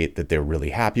indicate that they're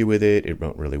really happy with it, it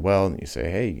went really well, and you say,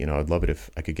 hey, I'd love it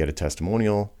if I could get a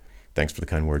testimonial. Thanks for the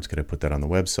kind words. Could I put that on the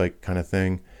website, kind of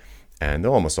thing? And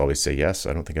they'll almost always say yes.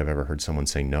 I don't think I've ever heard someone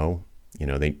say no.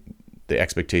 The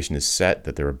expectation is set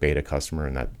that they're a beta customer,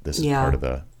 and that this is part of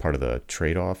the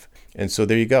trade-off. And so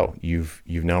there you go. You've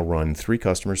now run 3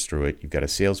 customers through it. You've got a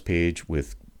sales page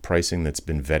with pricing that's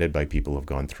been vetted by people who've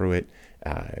gone through it.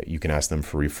 You can ask them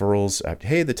for referrals.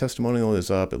 Hey, the testimonial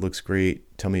is up. It looks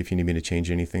great. Tell me if you need me to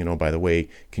change anything. And oh, by the way,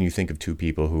 can you think of 2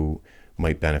 people who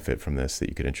might benefit from this that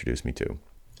you could introduce me to?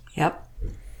 Yep.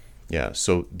 Yeah.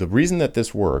 So the reason that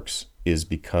this works is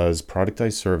because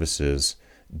productized services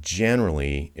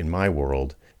generally, in my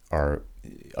world, are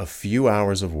a few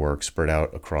hours of work spread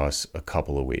out across a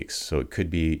couple of weeks. So it could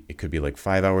be like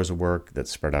 5 hours of work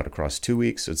that's spread out across 2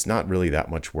 weeks. So it's not really that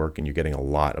much work, and you're getting a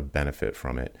lot of benefit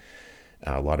from it,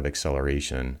 a lot of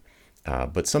acceleration.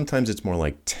 But sometimes it's more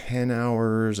like 10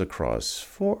 hours across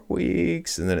 4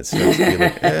 weeks, and then it starts to be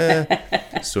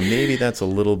like, So maybe that's a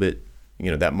little bit,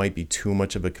 that might be too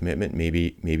much of a commitment.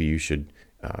 Maybe you should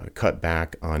cut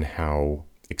back on how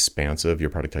expansive your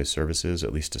productized service is,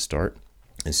 at least to start,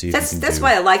 and see if that's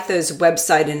why I like those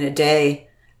website in a day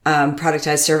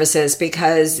productized services,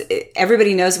 because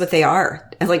everybody knows what they are.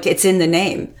 Like, it's in the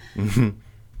name.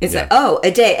 It's like,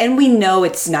 a day. And we know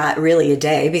it's not really a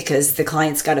day because the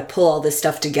client's got to pull all this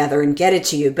stuff together and get it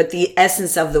to you. But the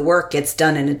essence of the work gets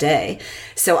done in a day.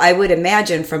 So I would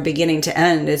imagine from beginning to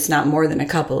end, it's not more than a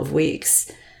couple of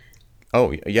weeks.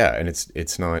 Oh, yeah. And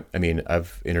it's not,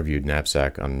 I've interviewed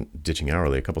Knapsack on Ditching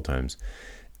Hourly a couple times,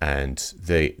 and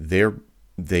they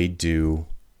do,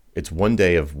 it's 1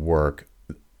 day of work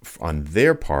on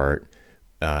their part.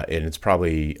 And it's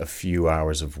probably a few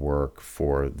hours of work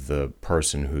for the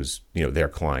person who's, their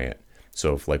client.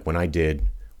 So if, like, when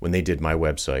they did my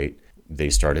website, they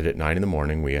started at 9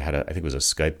 a.m. We had I think it was a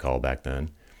Skype call back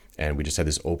then. And we just had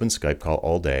this open Skype call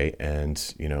all day. And,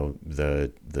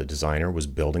 the designer was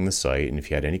building the site. And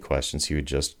if you had any questions, he would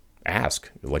just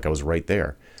ask, like I was right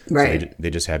there. Right. So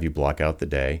they just have you block out the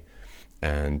day.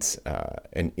 And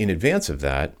in advance of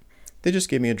that, they just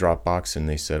gave me a Dropbox, and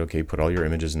they said, okay, put all your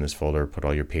images in this folder, put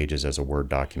all your pages as a Word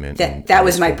document. That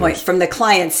was my point. From the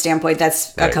client's standpoint,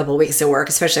 that's right. A couple of weeks of work,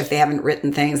 especially if they haven't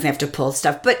written things and they have to pull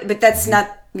stuff. But that's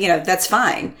not, that's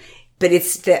fine. But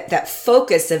it's that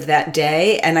focus of that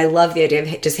day. And I love the idea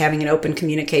of just having an open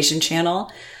communication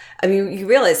channel. You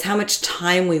realize how much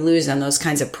time we lose on those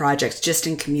kinds of projects just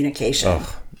in communication.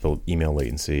 The email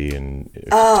latency, and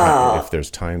if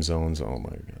there's time zones, oh my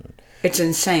God. It's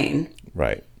insane.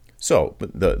 Right. So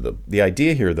the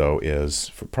idea here, though, is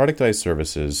for productized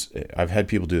services, I've had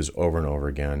people do this over and over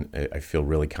again. I feel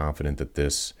really confident that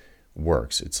this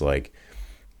works. It's like,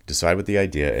 decide what the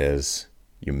idea is,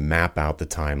 you map out the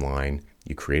timeline,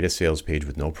 you create a sales page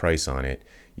with no price on it,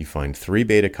 you find 3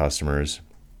 beta customers,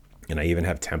 and I even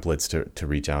have templates to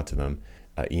reach out to them.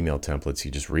 email templates.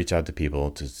 You just reach out to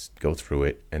people to go through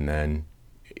it, and then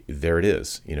there it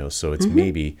is. So it's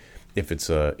maybe if it's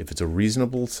a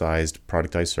reasonable sized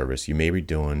productized service, you may be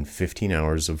doing 15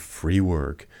 hours of free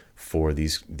work for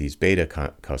these beta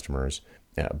customers,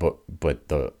 but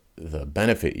the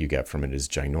benefit you get from it is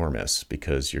ginormous,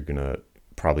 because you're gonna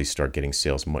probably start getting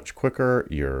sales much quicker.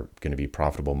 You're going to be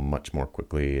profitable much more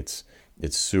quickly. It's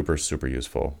super, super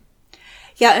useful.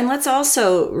 Yeah. And let's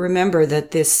also remember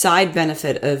that this side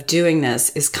benefit of doing this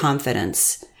is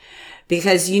confidence,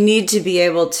 because you need to be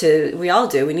able to, we all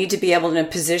do, we need to be able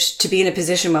to be in a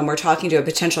position when we're talking to a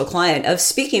potential client of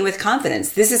speaking with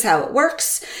confidence. This is how it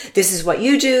works. This is what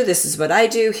you do. This is what I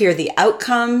do. Here are the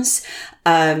outcomes.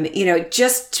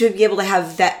 Just to be able to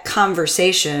have that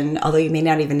conversation, although you may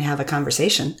not even have a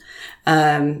conversation.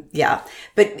 But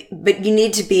you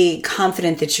need to be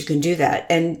confident that you can do that.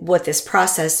 And what this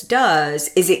process does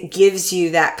is it gives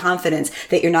you that confidence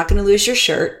that you're not going to lose your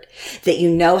shirt, that you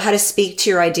know how to speak to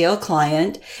your ideal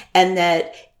client, and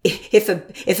that if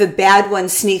a bad one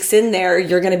sneaks in there,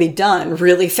 you're going to be done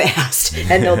really fast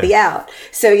and they'll be out.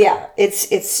 So yeah,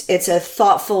 it's a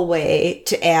thoughtful way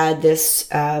to add this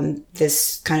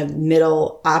kind of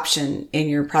middle option in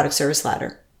your product service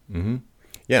ladder. Mm-hmm.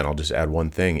 Yeah, and I'll just add one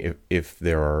thing. If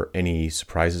there are any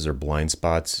surprises or blind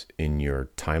spots in your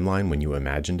timeline when you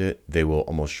imagined it, they will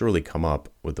almost surely come up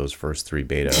with those first 3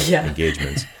 beta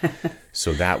engagements.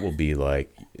 So that will be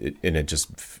like, and it just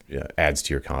adds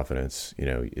to your confidence.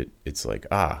 It's like,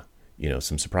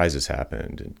 some surprises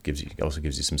happened. It also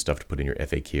gives you some stuff to put in your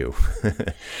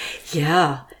FAQ.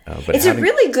 Yeah. It's a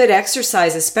really good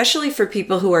exercise, especially for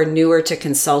people who are newer to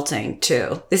consulting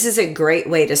too. This is a great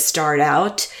way to start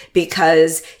out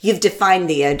because you've defined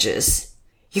the edges.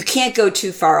 You can't go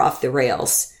too far off the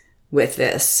rails with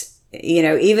this.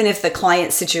 Even if the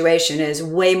client situation is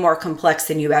way more complex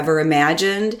than you ever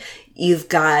imagined, you've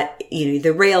got,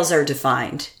 the rails are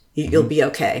defined. You'll be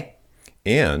okay.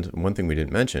 And one thing we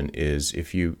didn't mention is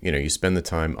if you spend the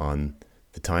time on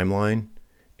the timeline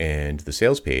and the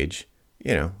sales page,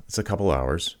 it's a couple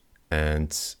hours.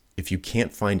 And if you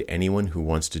can't find anyone who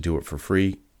wants to do it for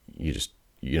free, you just,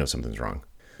 something's wrong.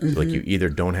 Mm-hmm. Like you either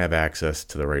don't have access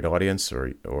to the right audience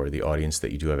or the audience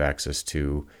that you do have access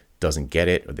to doesn't get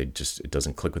it, or it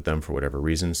doesn't click with them for whatever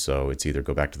reason. So it's either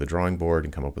go back to the drawing board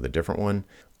and come up with a different one,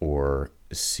 or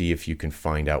see if you can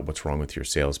find out what's wrong with your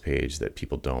sales page that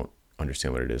people don't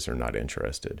understand what it is or not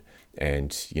interested.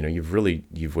 And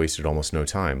you've wasted almost no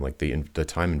time. Like the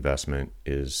time investment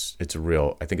I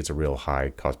think it's a real high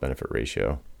cost benefit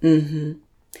ratio. Mm-hmm.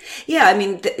 Yeah, I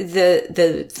mean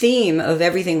the theme of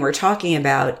everything we're talking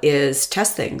about is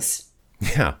test things.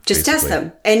 Yeah, just basically. Test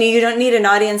them, and you don't need an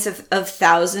audience of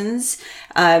thousands.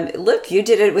 Look, you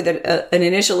did it with an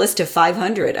initial list of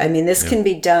 500. I mean, this can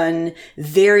be done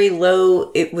with very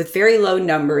low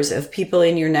numbers of people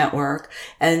in your network,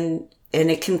 and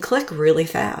it can click really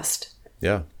fast.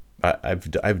 Yeah,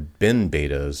 I've been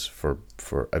betas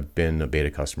I've been a beta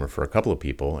customer for a couple of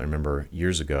people. I remember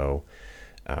years ago,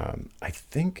 I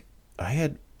think I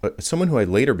had someone who I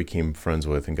later became friends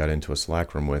with and got into a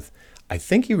Slack room with. I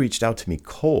think he reached out to me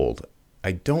cold.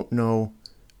 I don't know.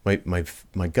 My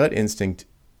gut instinct,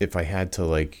 if I had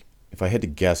to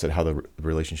guess at how the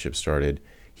relationship started,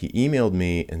 he emailed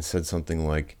me and said something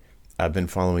like, "I've been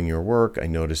following your work. I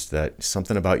noticed that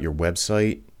something about your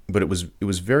website," but it wasn't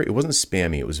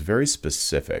spammy. It was very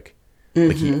specific.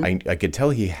 Mm-hmm. Like I could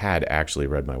tell he had actually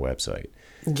read my website.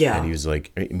 Yeah. And he was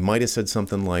like, he might have said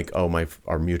something like, "Oh,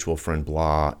 our mutual friend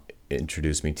blah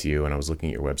introduced me to you, and I was looking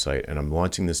at your website, and I'm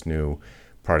launching this new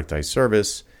productized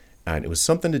service," and it was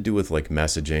something to do with like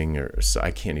messaging, or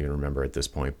I can't even remember at this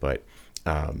point, but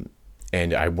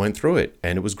and I went through it,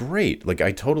 and it was great. Like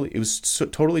it was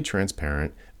totally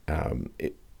transparent.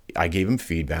 I gave him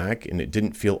feedback, and it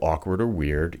didn't feel awkward or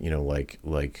weird,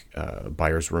 like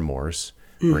buyer's remorse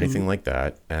or anything like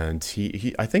that. And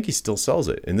he I think he still sells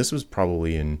it, and this was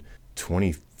probably in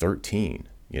 2013,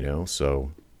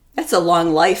 so. That's a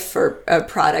long life for a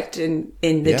product in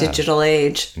the digital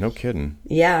age. No kidding.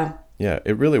 Yeah. Yeah,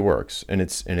 it really works, and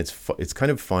it's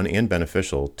kind of fun and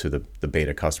beneficial to the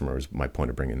beta customers. My point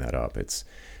of bringing that up, it's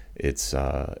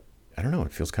I don't know,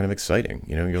 it feels kind of exciting.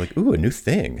 You're like, ooh, a new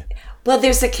thing. Well,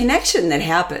 there's a connection that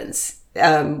happens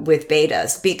with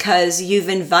betas because you've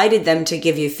invited them to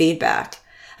give you feedback.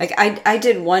 Like I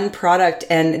did one product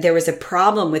and there was a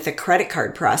problem with the credit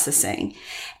card processing.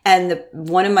 And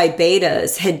one of my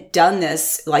betas had done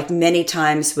this like many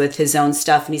times with his own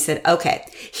stuff. And he said, "Okay,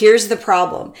 here's the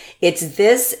problem. It's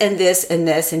this and this and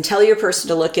this, and tell your person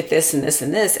to look at this and this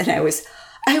and this." And I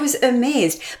was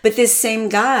amazed. But this same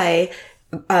guy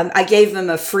I gave him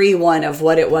a free one of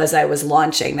what it was I was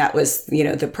launching. That was,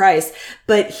 the price.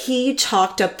 But he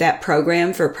chalked up that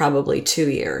program for probably 2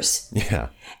 years. Yeah.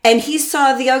 And he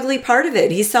saw the ugly part of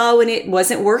it. He saw when it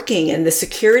wasn't working and the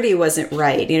security wasn't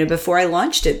right, before I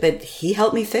launched it. But he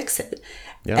helped me fix it.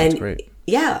 Yeah, that's great.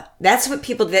 Yeah, that's what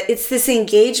it's this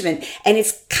engagement, and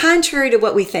it's contrary to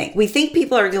what we think. We think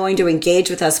people are going to engage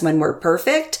with us when we're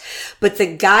perfect, but the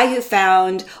guy who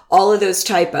found all of those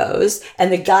typos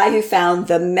and the guy who found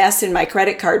the mess in my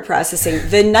credit card processing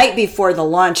the night before the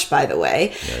launch, by the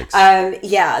way,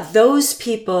 those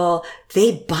people,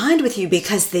 they bond with you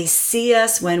because they see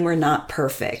us when we're not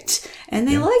perfect, and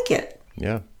they like it.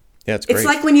 Yeah. Yeah, it's great. It's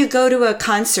like when you go to a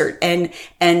concert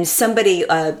and somebody,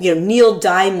 Neil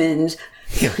Diamond.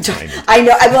 I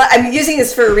know. I'm using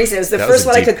this for a reason. It was the first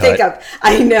one I could think of.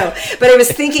 I know. But I was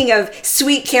thinking of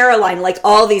Sweet Caroline, like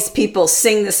all these people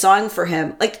sing the song for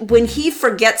him. Like when he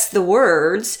forgets the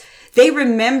words, they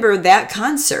remember that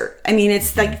concert. I mean,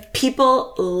 it's like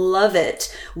people love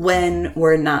it when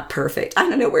we're not perfect. I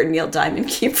don't know where Neil Diamond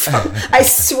came from. I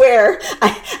swear I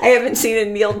haven't seen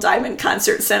a Neil Diamond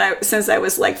concert since I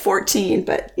was like 14,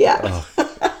 but yeah.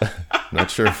 I'm not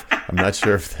sure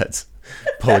if that's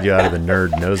pulled you out of the nerd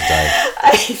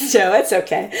nosedive. No, it's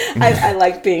okay. I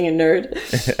like being a nerd.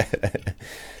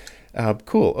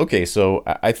 Cool. Okay, so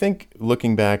I think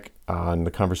looking back on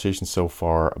the conversation so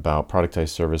far about productized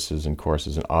services and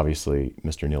courses, and obviously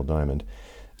Mr. Neil Diamond,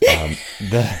 I'm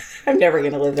never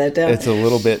going to live that down. It's a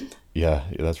little bit, yeah,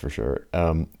 that's for sure.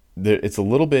 It's a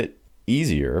little bit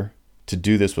easier to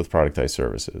do this with productized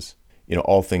services.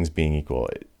 All things being equal,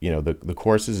 the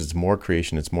courses, it's more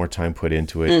creation, it's more time put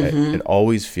into it. Mm-hmm. It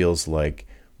always feels like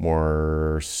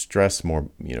more stress, more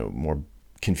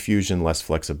confusion, less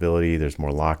flexibility. There's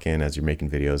more lock-in as you're making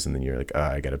videos, and then you're like,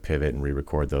 I got to pivot and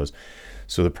re-record those.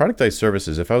 So the productized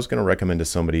services, if I was going to recommend to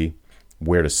somebody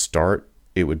where to start,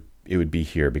 it would be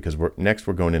here, because we're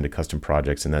going into custom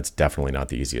projects, and that's definitely not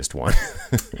the easiest one.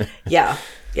 Yeah.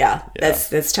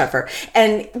 That's tougher.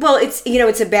 And well, it's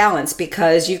a balance,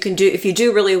 because if you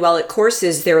do really well at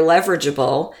courses, they're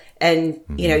leverageable, and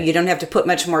you don't have to put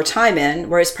much more time in,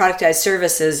 whereas productized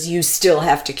services, you still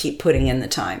have to keep putting in the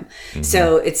time. Mm-hmm.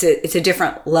 So it's a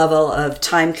different level of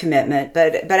time commitment,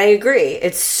 but I agree,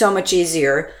 it's so much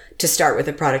easier to start with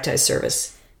a productized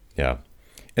service. Yeah.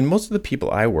 And most of the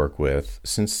people I work with,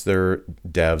 since they're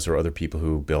devs or other people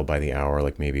who bill by the hour,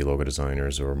 like maybe logo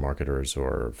designers or marketers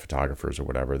or photographers or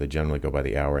whatever, they generally go by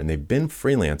the hour, and they've been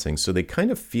freelancing. So they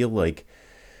kind of feel like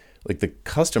the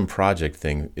custom project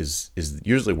thing is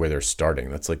usually where they're starting.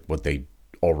 That's like what they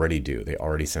already do. They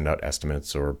already send out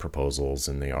estimates or proposals,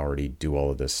 and they already do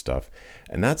all of this stuff.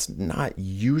 And that's not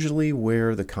usually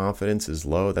where the confidence is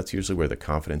low. That's usually where the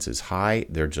confidence is high.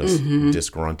 They're just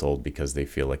disgruntled because they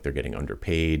feel like they're getting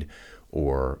underpaid,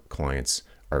 or clients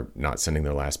are not sending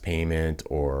their last payment,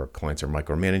 or clients are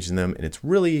micromanaging them. And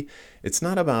it's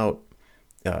not about,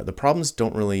 the problems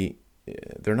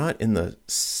they're not in the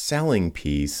selling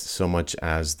piece so much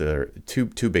as they're two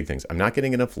big things. I'm not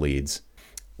getting enough leads.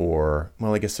 Or,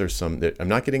 well, I guess there's some that I'm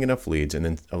not getting enough leads, and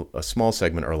then a small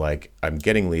segment are like, I'm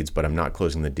getting leads, but I'm not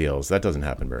closing the deals. That doesn't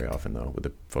happen very often, though, with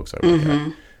the folks I work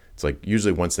at. It's like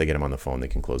usually once they get them on the phone, they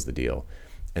can close the deal.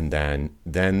 And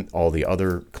then all the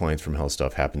other clients from hell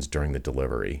stuff happens during the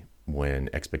delivery, when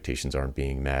expectations aren't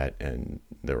being met and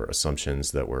there were assumptions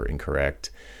that were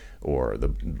incorrect, or the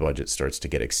budget starts to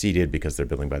get exceeded because they're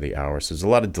billing by the hour. So there's a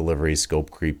lot of delivery, scope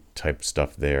creep type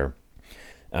stuff there.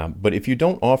 But if you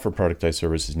don't offer productized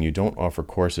services and you don't offer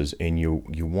courses, and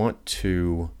you want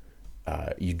to,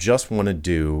 you just want to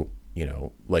do,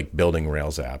 like building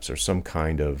Rails apps or some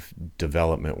kind of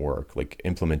development work, like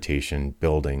implementation,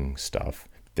 building stuff,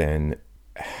 then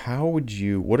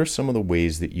what are some of the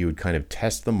ways that you would kind of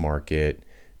test the market,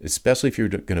 especially if you're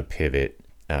going to pivot?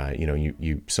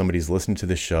 Somebody's listened to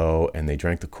the show and they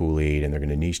drank the Kool-Aid, and they're going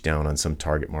to niche down on some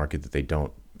target market that they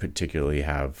don't particularly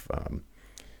have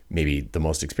maybe the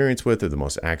most experience with or the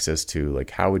most access to.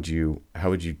 Like, how would you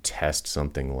test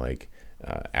something like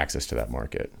access to that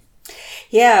market?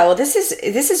 Yeah, well, this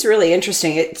is really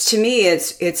interesting. To me,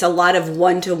 it's a lot of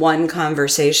one-to-one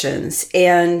conversations,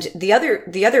 and the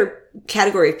other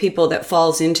category of people that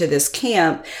falls into this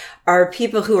camp are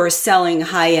people who are selling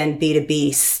high-end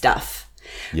B2B stuff.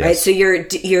 Yes. right? So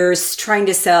you're trying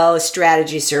to sell a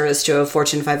strategy service to a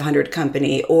Fortune 500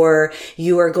 company, or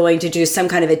you are going to do some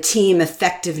kind of a team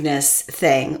effectiveness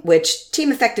thing, which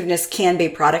team effectiveness can be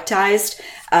productized,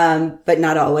 but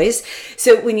not always.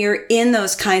 So when you're in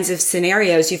those kinds of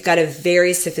scenarios, you've got a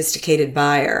very sophisticated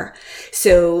buyer.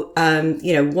 So,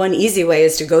 one easy way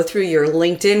is to go through your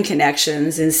LinkedIn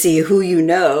connections and see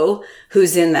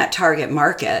who's in that target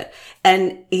market.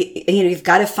 And, you've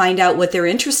got to find out what they're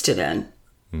interested in.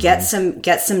 Get some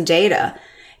data.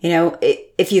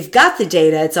 If you've got the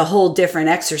data, it's a whole different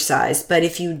exercise. But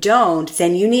if you don't,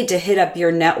 then you need to hit up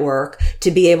your network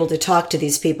to be able to talk to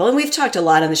these people. And we've talked a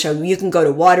lot on the show. You can go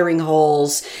to watering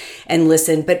holes and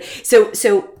listen. But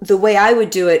so the way I would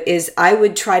do it is I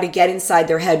would try to get inside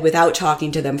their head without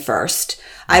talking to them first.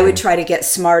 I would try to get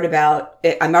smart about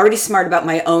it. I'm already smart about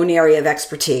my own area of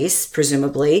expertise,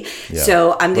 presumably. Yeah.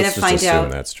 So I'm going to find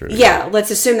out. That's true. Yeah,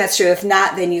 let's assume that's true. If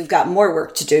not, then you've got more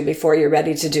work to do before you're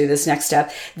ready to do this next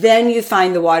step. Then you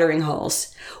find the watering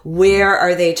holes. Where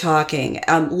are they talking?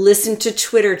 Listen to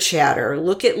Twitter chatter.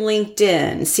 Look at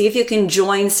LinkedIn. See if you can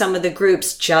join some of the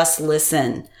groups. Just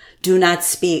listen. Do not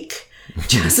speak.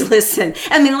 Just listen.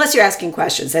 I mean, unless you're asking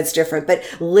questions, that's different, but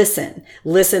listen.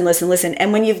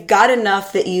 And when you've got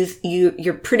enough that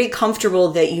you're pretty comfortable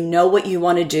that you know what you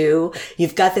want to do,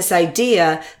 you've got this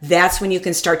idea, that's when you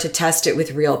can start to test it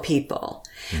with real people.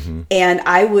 Mm-hmm. And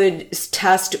I would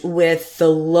test with the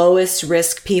lowest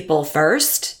risk people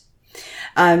first.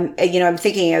 I'm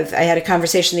thinking of, I had a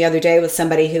conversation the other day with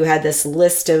somebody who had this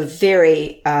list of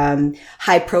very,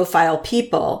 high profile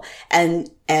people and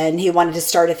he wanted to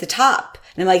start at the top.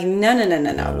 And I'm like,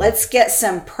 no. Let's get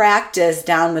some practice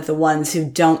down with the ones who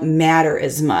don't matter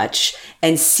as much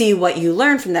and see what you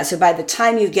learn from that. So by the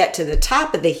time you get to the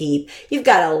top of the heap, you've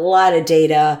got a lot of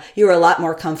data. You're a lot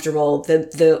more comfortable.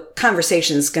 The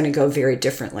conversation is going to go very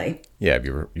differently. Yeah,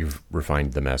 you've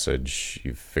refined the message.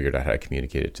 You've figured out how to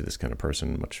communicate it to this kind of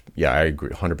person. I agree,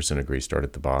 100% agree. Start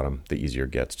at the bottom. The easier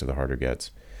it gets, to the harder it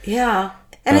gets. Yeah.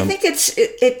 And I think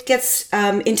it gets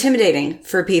intimidating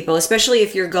for people, especially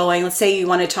if you're going, let's say you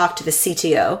want to talk to the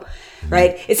CTO,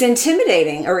 right? It's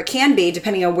intimidating, or it can be,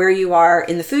 depending on where you are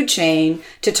in the food chain,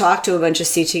 to talk to a bunch of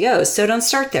CTOs. So don't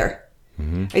start there.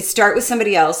 Right? Start with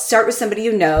somebody else. Start with somebody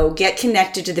you know. Get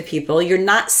connected to the people. You're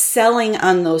not selling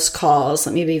on those calls.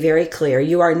 Let me be very clear.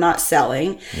 You are not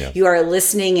selling. Yeah. You are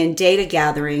listening and data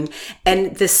gathering.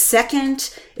 And the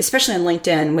second, especially on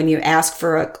LinkedIn, when you ask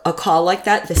for a call like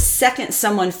that, the second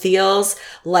someone feels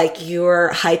like you're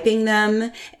hyping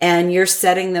them and you're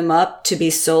setting them up to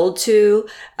be sold to,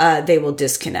 they will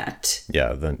disconnect.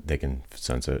 Yeah, then they can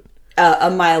sense it.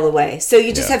 A mile away. So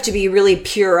you just have to be really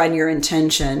pure on your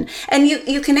intention. And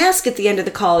you can ask at the end of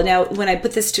the call, now, when I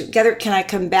put this together, can I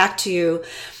come back to you?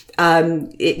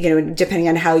 Depending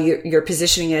on how you're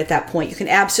positioning it at that point, you can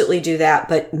absolutely do that,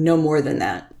 but no more than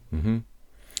that. Mm-hmm.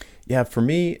 Yeah. For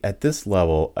me at this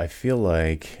level, I feel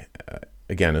like,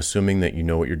 again, assuming that you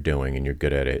know what you're doing and you're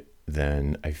good at it,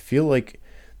 then I feel like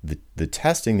the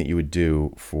testing that you would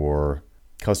do for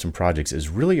custom projects is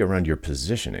really around your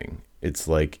positioning. It's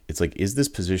like, is this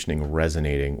positioning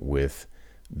resonating with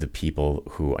the people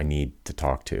who I need to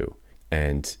talk to?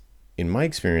 And in my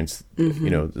experience,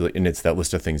 and it's that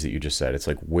list of things that you just said. It's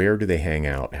like, where do they hang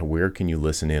out? Where can you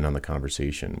listen in on the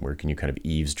conversation? Where can you kind of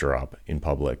eavesdrop in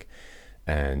public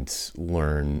and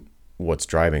learn what's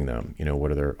driving them? What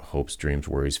are their hopes, dreams,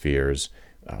 worries, fears?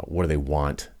 What do they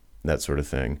want? That sort of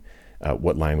thing.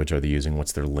 What language are they using?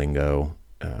 What's their lingo?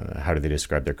 How do they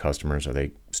describe their customers? Are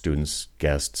they students,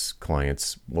 guests,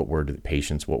 clients? What word do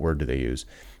patients? What word do they use?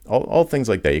 All things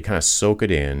like that. You kind of soak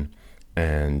it in,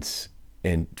 and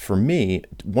for me,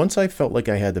 once I felt like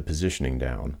I had the positioning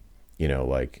down,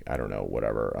 like, I don't know,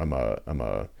 whatever.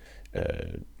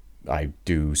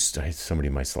 Somebody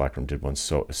in my Slack room did one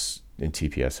in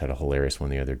TPS, had a hilarious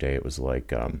one the other day. It was like,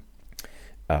 God,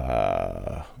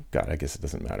 I guess it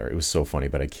doesn't matter. It was so funny,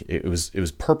 but it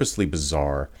was purposely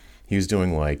bizarre. He was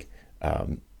doing like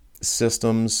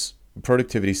systems,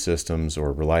 productivity systems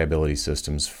or reliability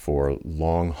systems for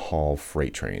long haul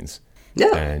freight trains.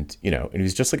 Yeah. And, and he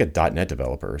was just like a .NET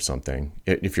developer or something.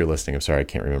 If you're listening, I'm sorry, I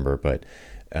can't remember, but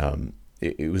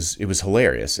it was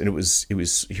hilarious. And he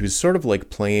was sort of like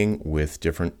playing with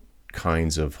different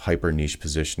kinds of hyper niche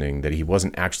positioning that he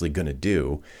wasn't actually going to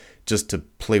do, just to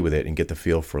play with it and get the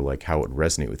feel for like how it would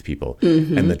resonate with people.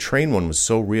 Mm-hmm. And the train one was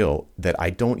so real that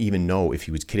I don't even know if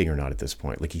he was kidding or not at this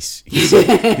point. Like he's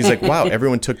like, wow,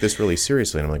 everyone took this really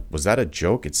seriously. And I'm like, was that a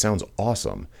joke? It sounds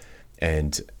awesome.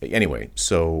 And anyway,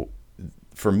 so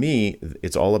for me,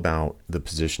 it's all about the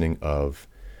positioning of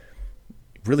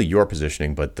really your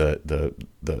positioning, but the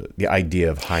idea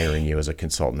of hiring you as a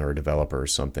consultant or a developer or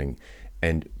something.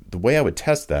 And the way I would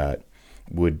test that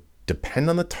would depend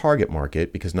on the target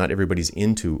market, because not everybody's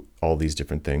into all these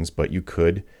different things, but you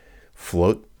could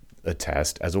float a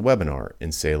test as a webinar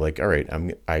and say like, all right,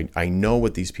 I know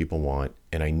what these people want,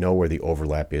 and I know where the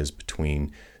overlap is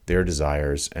between their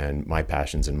desires and my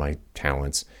passions and my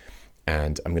talents.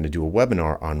 And I'm going to do a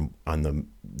webinar on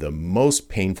the most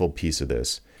painful piece of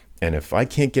this. And if I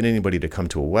can't get anybody to come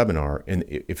to a webinar, and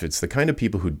if it's the kind of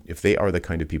people if they are the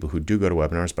kind of people who do go to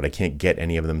webinars, but I can't get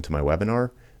any of them to my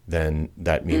webinar, then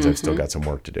that means I've still got some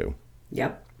work to do.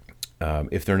 Yep.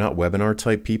 If they're not webinar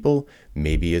type people,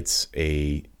 maybe it's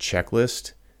a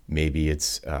checklist. Maybe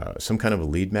it's some kind of a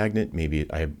lead magnet. Maybe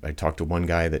I talked to one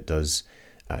guy that does,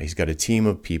 he's got a team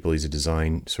of people. He's a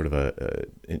design, sort of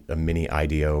a mini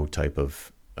IDEO type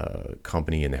of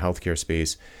company in the healthcare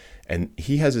space. And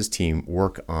he has his team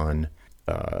work on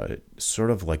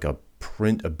sort of like a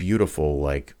beautiful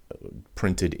like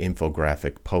printed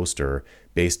infographic poster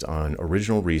based on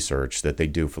original research that they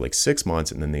do for like 6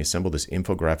 months, and then they assemble this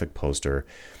infographic poster,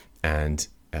 and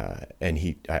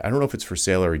he, I don't know if it's for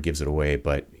sale or he gives it away,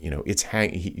 but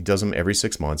he does them every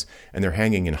 6 months, and they're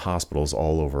hanging in hospitals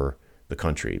all over the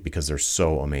country because they're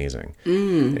so amazing.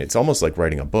 It's almost like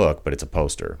writing a book, but it's a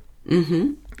poster,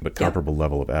 but comparable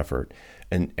level of effort.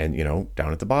 And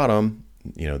down at the bottom,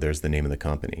 there's the name of the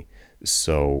company.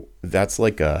 So that's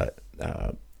like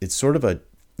it's sort of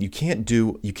you can't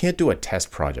do a test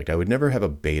project. I would never have a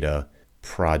beta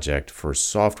project for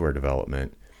software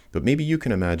development, but maybe you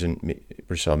can imagine,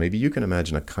 Rochelle, maybe you can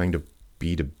imagine a kind of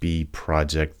B2B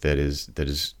project that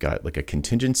is got like a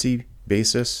contingency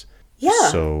basis. Yeah.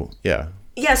 So, yeah.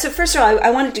 Yeah. So first of all,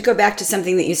 I wanted to go back to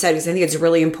something that you said, because I think it's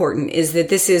really important, is that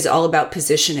this is all about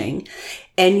positioning.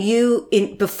 And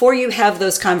before you have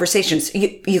those conversations,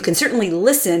 you can certainly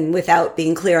listen without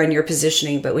being clear on your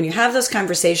positioning. But when you have those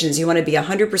conversations, you want to be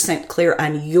 100% clear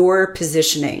on your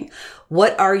positioning.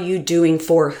 What are you doing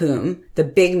for whom? The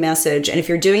big message. And if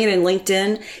you're doing it in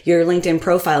LinkedIn, your LinkedIn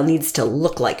profile needs to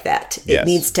look like that. Yes. It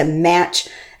needs to match,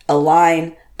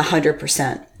 align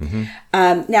 100%.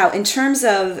 Now, in terms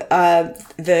of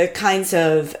the kinds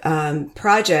of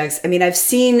projects, I mean, I've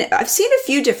seen a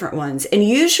few different ones, and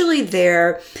usually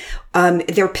they're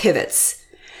pivots.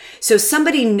 So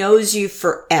somebody knows you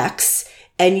for X,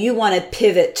 and you want to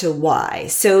pivot to Y.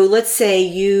 So let's say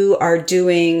you are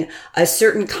doing a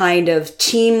certain kind of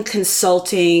team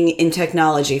consulting in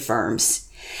technology firms,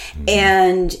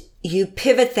 and you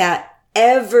pivot that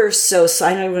ever so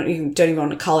I don't even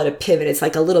want to call it a pivot. It's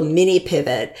like a little mini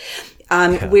pivot,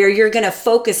 where you're going to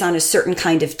focus on a certain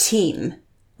kind of team.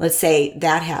 Let's say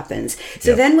that happens.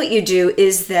 So then what you do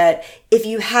is that if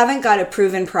you haven't got a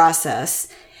proven process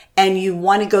and you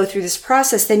want to go through this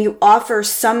process, then you offer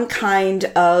some kind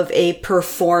of a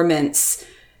performance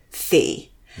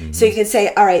fee. So you can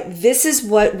say, all right, this is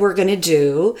what we're going to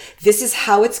do. This is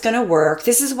how it's going to work.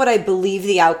 This is what I believe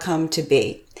the outcome to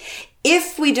be.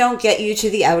 If we don't get you to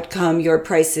the outcome, your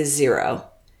price is $0.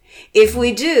 If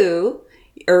we do,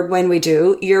 or when we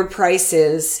do, your price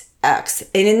is X.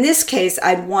 And in this case,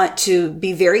 I'd want to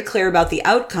be very clear about the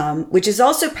outcome, which is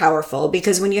also powerful,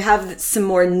 because when you have some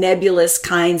more nebulous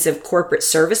kinds of corporate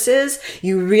services,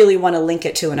 you really want to link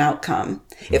it to an outcome.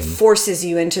 It forces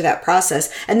you into that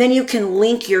process. And then you can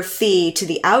link your fee to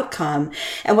the outcome.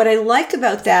 And what I like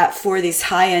about that for these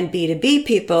high-end B2B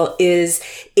people is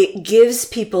it gives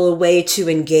people a way to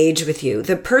engage with you.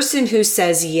 The person who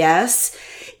says yes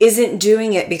isn't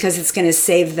doing it because it's going to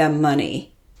save them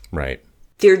money. Right.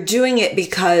 They're doing it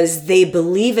because they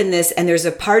believe in this, and there's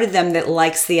a part of them that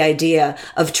likes the idea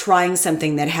of trying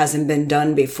something that hasn't been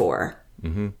done before.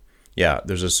 Yeah,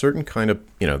 there's a certain kind of,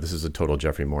 this is a total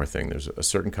Jeffrey Moore thing. There's a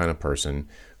certain kind of person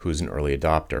who's an early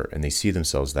adopter, and they see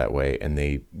themselves that way, and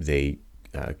they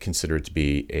consider it to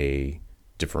be a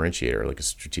differentiator, like a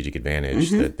strategic advantage,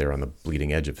 that they're on the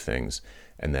bleeding edge of things,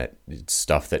 and that it's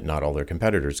stuff that not all their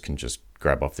competitors can just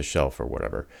grab off the shelf or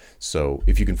whatever. So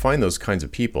if you can find those kinds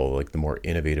of people, like the more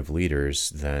innovative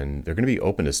leaders, then they're going to be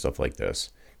open to stuff like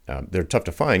this. They're tough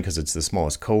to find because it's the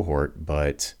smallest cohort,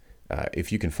 but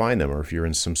if you can find them, or if you're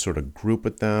in some sort of group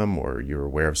with them, or you're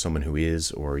aware of someone who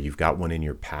is, or you've got one in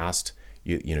your past,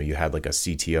 you had like a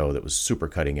CTO that was super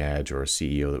cutting edge, or a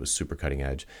CEO that was super cutting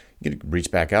edge, you could reach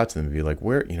back out to them and be like,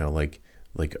 where,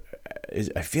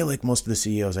 I feel like most of the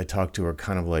CEOs I talk to are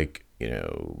kind of like,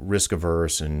 risk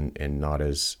averse and not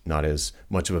as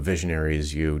much of a visionary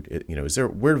as you.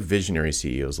 Where do visionary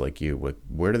CEOs like you,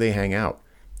 where do they hang out?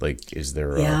 Like, is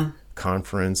there a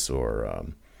conference or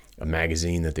a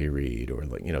magazine that they read, or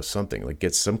like, something, like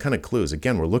get some kind of clues.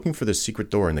 Again, we're looking for the secret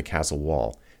door in the castle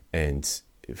wall. And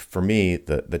for me,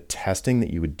 the testing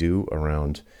that you would do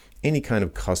around any kind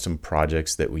of custom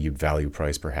projects that you'd value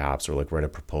price perhaps, or like write a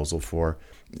proposal for,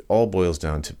 it all boils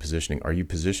down to positioning. Are you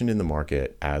positioned in the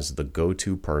market as the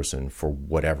go-to person for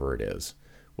whatever it is,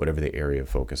 whatever the area of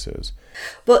focus is?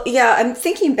 Well, yeah, I'm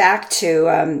thinking back to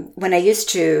when I used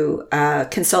to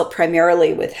consult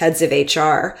primarily with heads of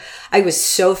HR. I was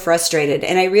so frustrated.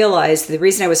 And I realized the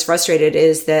reason I was frustrated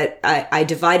is that I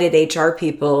divided HR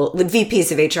people, the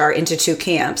VPs of HR, into two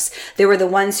camps. There were the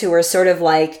ones who were sort of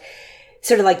like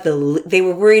they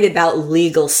were worried about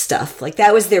legal stuff. Like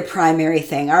that was their primary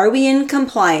thing. Are we in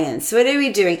compliance? What are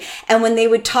we doing? And when they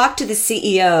would talk to the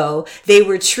CEO, they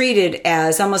were treated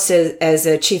as almost as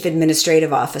a chief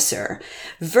administrative officer,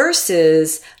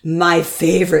 versus my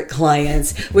favorite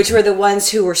clients, which were the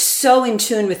ones who were so in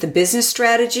tune with the business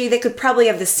strategy. They could probably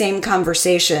have the same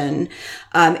conversation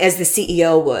as the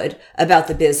CEO would about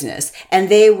the business. And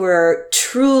they were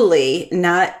truly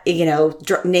not,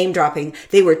 name dropping.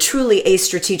 They were truly a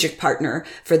strategic partner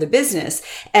for the business.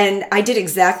 And I did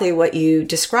exactly what you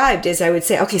described, is I would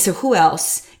say, okay, so who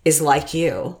else is like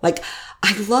you? Like,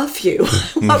 I love you.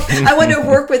 I want to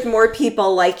work with more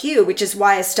people like you, which is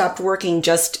why I stopped working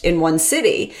just in one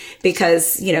city,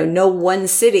 because, no one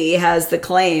city has the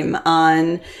claim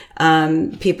on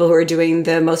people who are doing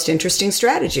the most interesting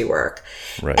strategy work.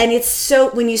 Right. And it's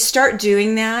so, when you start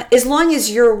doing that, as long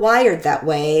as you're wired that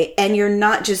way and you're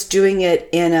not just doing it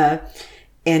in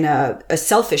a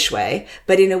selfish way,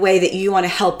 but in a way that you want to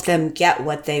help them get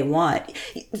what they want.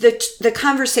 The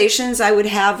conversations I would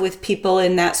have with people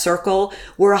in that circle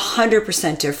were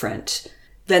 100% different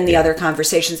than the other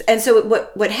conversations. And so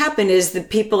what happened is the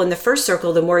people in the first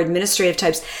circle, the more administrative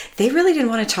types, they really didn't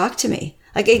want to talk to me.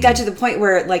 Like it got to the point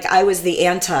where like I was the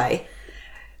anti,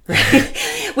 right?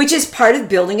 Which is part of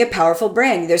building a powerful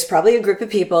brand. There's probably a group of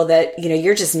people that,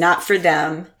 you're just not for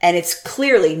them. And it's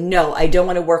clearly, no, I don't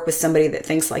want to work with somebody that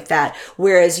thinks like that.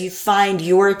 Whereas you find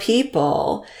your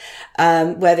people,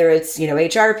 whether it's,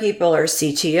 HR people or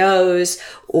CTOs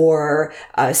or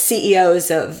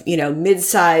CEOs of,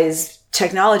 mid-sized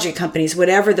technology companies,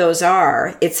 whatever those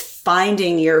are, it's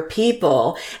finding your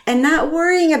people and not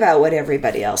worrying about what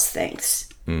everybody else thinks.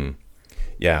 Mm.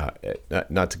 Yeah,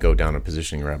 not to go down a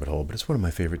positioning rabbit hole, but it's one of my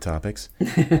favorite topics.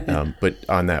 But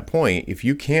on that point, if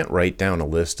you can't write down a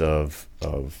list of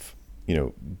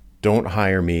don't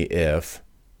hire me if,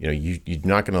 you're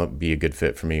not going to be a good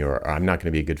fit for me, or I'm not going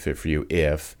to be a good fit for you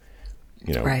if,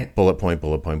 right. bullet point,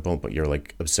 but you're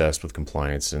like obsessed with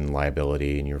compliance and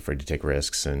liability and you're afraid to take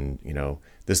risks and,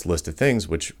 this list of things,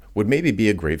 which would maybe be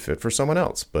a great fit for someone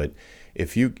else. But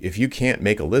if you can't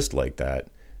make a list like that,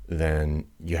 then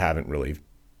you haven't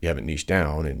niched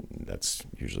down, and that's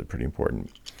usually pretty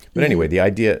important. But anyway, the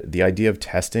idea of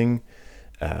testing,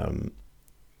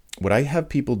 what I have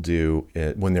people do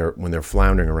when they're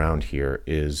floundering around here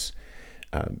is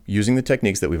using the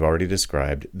techniques that we've already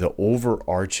described. The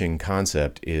overarching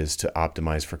concept is to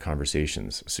optimize for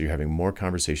conversations. So you're having more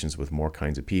conversations with more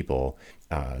kinds of people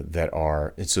so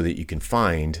that you can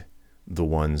find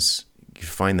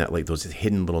that like those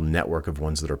hidden little network of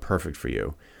ones that are perfect for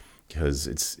you.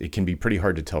 Because it can be pretty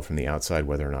hard to tell from the outside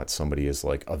whether or not somebody is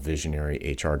like a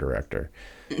visionary HR director.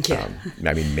 Yeah.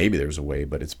 Maybe there's a way,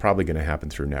 but it's probably going to happen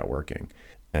through networking.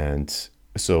 And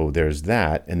so there's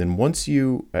that. And then once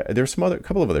there's a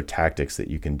couple of other tactics that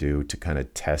you can do to kind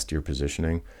of test your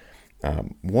positioning.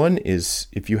 One is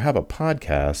if you have a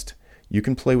podcast, you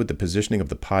can play with the positioning of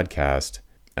the podcast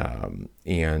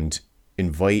and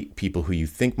invite people who you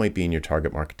think might be in your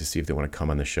target market to see if they want to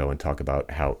come on the show and talk about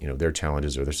how, their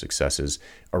challenges or their successes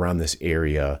around this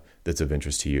area that's of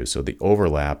interest to you. So the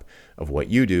overlap of what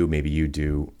you do, maybe you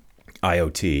do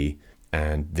IoT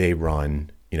and they run,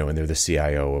 and they're the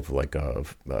CIO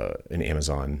of an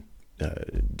Amazon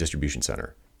distribution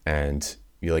center. And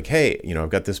you're like, hey, I've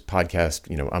got this podcast,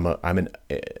 I'm an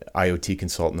IoT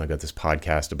consultant. I've got this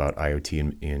podcast about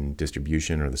IoT in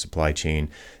distribution or the supply chain.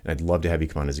 And I'd love to have you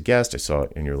come on as a guest. I saw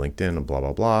it in your LinkedIn and blah,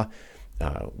 blah, blah.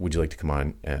 Would you like to come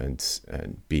on and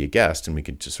be a guest? And we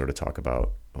could just sort of talk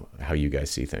about how you guys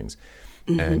see things.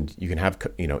 Mm-hmm. And you can have,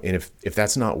 and if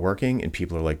that's not working and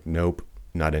people are like, nope,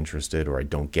 not interested, or I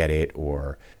don't get it,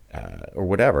 or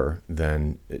whatever,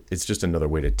 then it's just another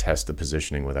way to test the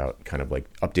positioning without kind of like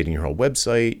updating your whole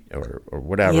website or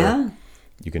whatever. Yeah.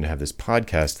 You can have this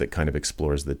podcast that kind of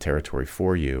explores the territory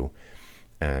for you.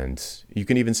 And you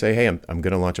can even say, hey, I'm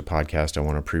going to launch a podcast. I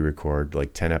want to pre-record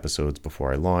like 10 episodes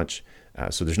before I launch.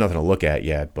 So there's nothing to look at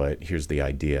yet, but here's the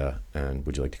idea. And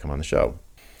would you like to come on the show?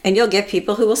 And you'll get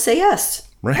people who will say yes.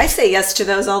 Right. I say yes to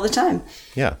those all the time.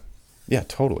 Yeah. Yeah,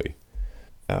 totally.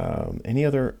 Any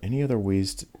other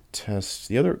ways to test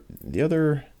the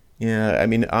other? Yeah, I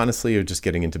mean, honestly, you're just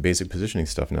getting into basic positioning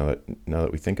stuff now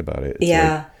that we think about it. It's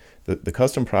yeah. Like the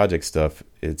custom project stuff.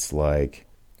 It's like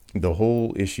the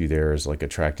whole issue there is like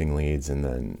attracting leads, and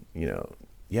then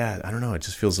I don't know. It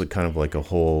just feels like kind of like a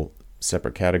whole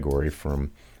separate category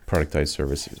from productized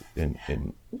services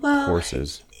in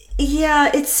courses.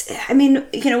 Yeah,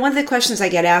 one of the questions I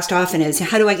get asked often is,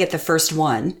 how do I get the first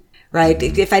one? Right?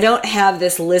 Mm-hmm. If I don't have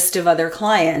this list of other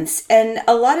clients, and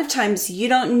a lot of times you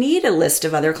don't need a list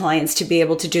of other clients to be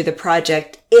able to do the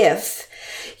project if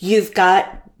you've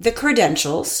got the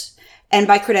credentials. And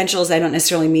by credentials, I don't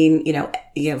necessarily mean,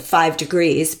 5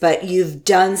 degrees, but you've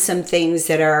done some things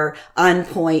that are on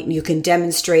point. You can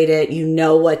demonstrate it. You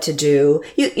know what to do.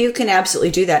 You can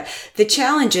absolutely do that. The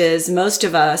challenge is most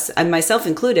of us, and myself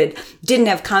included, didn't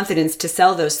have confidence to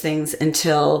sell those things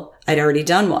until I'd already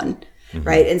done one. Mm-hmm.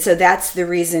 Right. And so that's the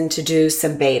reason to do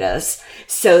some betas,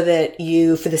 so that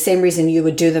for the same reason you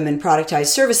would do them in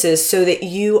productized services, so that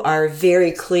you are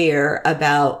very clear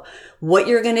about what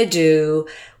you're going to do,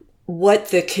 what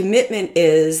the commitment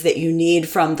is that you need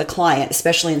from the client,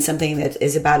 especially in something that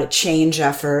is about a change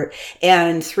effort,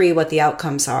 and 3, what the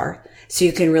outcomes are. So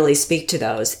you can really speak to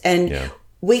those. And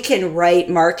we can write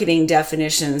marketing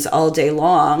definitions all day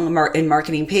long in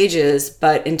marketing pages,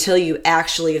 but until you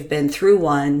actually have been through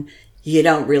one, you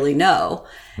don't really know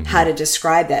how to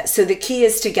describe that. So the key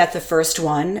is to get the first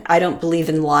one. I don't believe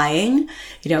in lying.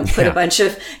 You don't put a bunch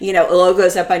of,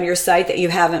 logos up on your site that you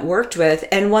haven't worked with.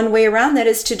 And one way around that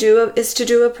is to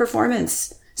do a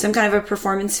performance, some kind of a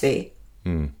performance fee.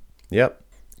 Yep.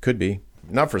 Could be.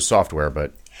 Not for software,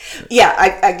 but. Yeah,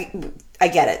 I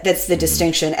get it. That's the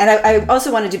distinction. And I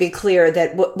also wanted to be clear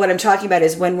that what I'm talking about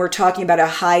is when we're talking about a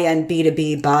high-end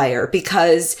B2B buyer,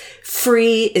 because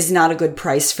free is not a good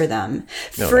price for them.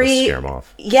 No, free, scare them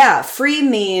off. Yeah, free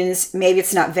means maybe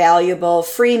it's not valuable.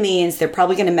 Free means they're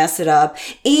probably going to mess it up.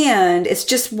 And it's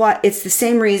the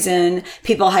same reason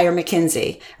people hire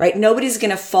McKinsey, right? Nobody's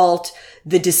going to fault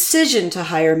the decision to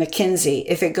hire McKinsey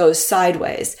if it goes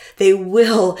sideways. They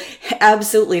will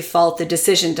absolutely fault the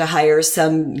decision to hire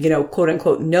some, quote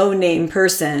unquote, no-name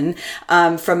person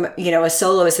from, a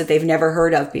soloist that they've never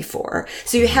heard of before.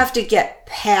 So you have to get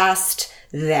past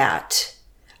that.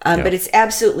 But it's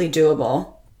absolutely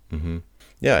doable. Mm-hmm.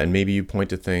 Yeah, and maybe you point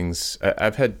to things.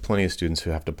 I've had plenty of students who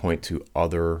have to point to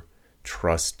other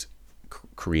trust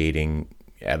creating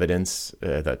evidence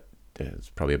that is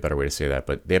probably a better way to say that,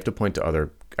 but they have to point to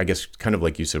other, I guess, kind of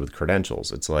like you said with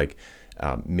credentials. It's like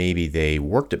maybe they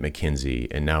worked at McKinsey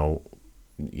and now,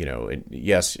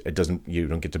 yes, you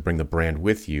don't get to bring the brand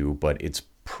with you, but it's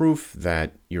proof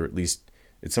that it's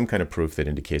some kind of proof that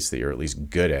indicates that you're at least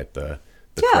good at the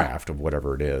craft of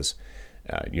whatever it is.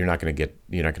 You're not going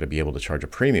to be able to charge a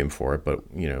premium for it, but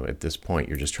at this point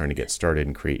you're just trying to get started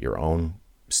and create your own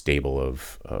stable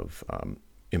of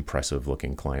impressive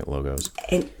looking client logos.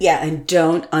 And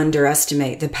don't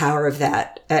underestimate the power of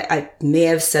that. I may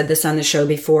have said this on the show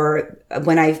before.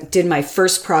 When I did my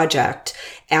first project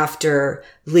after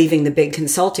leaving the big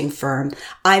consulting firm,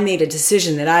 I made a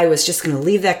decision that I was just going to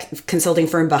leave that consulting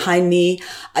firm behind me.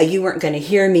 You weren't going to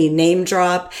hear me name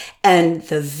drop. And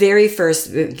the very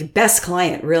first best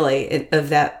client really of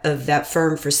that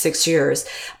firm for 6 years,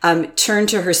 turned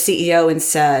to her CEO and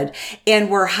said, and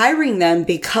we're hiring them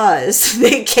because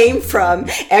they came from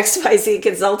XYZ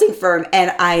consulting firm.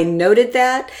 And I noted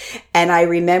that and I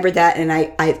remembered that. And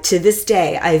I to this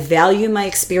day, I value my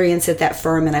experience at that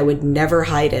firm and I would never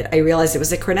hide it. I realized it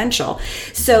was a credential.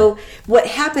 So what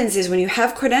happens is when you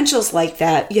have credentials like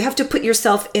that, you have to put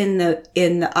yourself in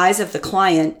the eyes of the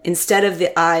client instead of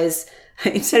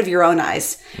your own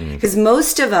eyes. Because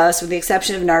most of us, with the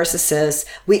exception of narcissists,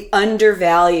 we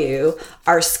undervalue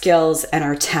our skills and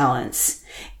our talents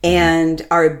and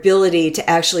our ability to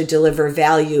actually deliver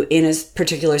value in a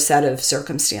particular set of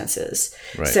circumstances.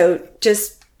 Right. So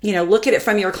just look at it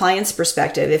from your client's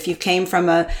perspective. If you came from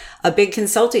a big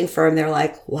consulting firm, they're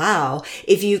like, wow.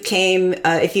 If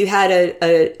you had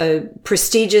a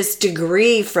prestigious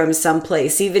degree from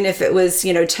someplace, even if it was,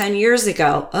 10 years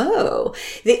ago,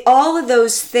 all of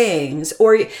those things,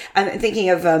 or I'm thinking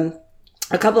of,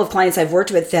 a couple of clients I've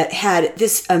worked with that had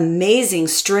this amazing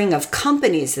string of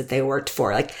companies that they worked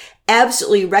for, like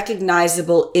absolutely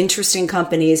recognizable, interesting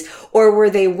companies, or where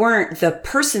they weren't, the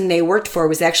person they worked for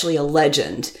was actually a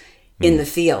legend in the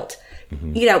field.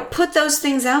 Mm-hmm. Put those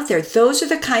things out there. Those are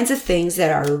the kinds of things that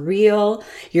are real.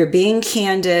 You're being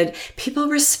candid. People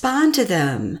respond to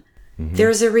them. Mm-hmm.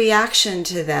 There's a reaction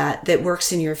to that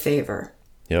works in your favor.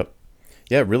 Yep.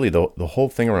 Yeah, really, the whole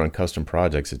thing around custom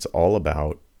projects, it's all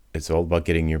about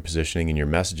getting your positioning and your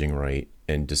messaging right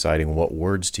and deciding what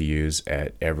words to use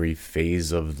at every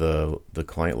phase of the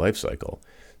client lifecycle.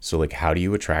 So like, how do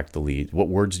you attract the lead? What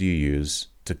words do you use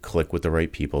to click with the right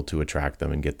people to attract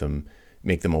them and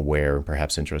make them aware and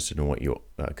perhaps interested in what you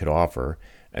could offer?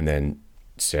 And then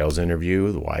sales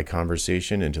interview, the why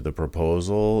conversation into the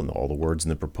proposal and all the words in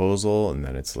the proposal. And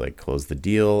then it's like close the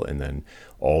deal, and then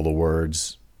all the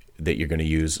words that you're going to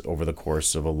use over the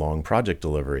course of a long project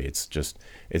delivery. It's just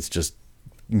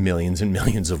millions and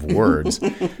millions of words.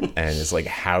 And it's like,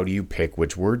 how do you pick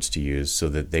which words to use so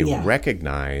that they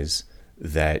recognize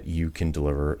that you can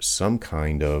deliver some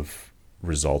kind of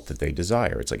result that they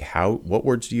desire? It's like, what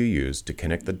words do you use to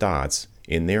connect the dots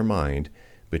in their mind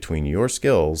between your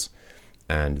skills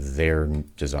and their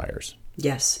desires?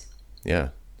 Yes. Yeah.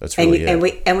 That's really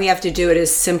it. And we have to do it as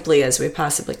simply as we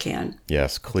possibly can.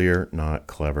 Yes, clear, not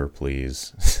clever,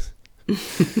 please.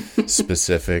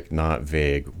 Specific, not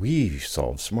vague. We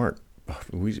solve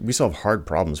hard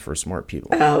problems for smart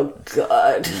people. Oh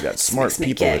God. We got smart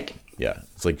people.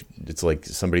 It's like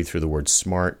somebody threw the word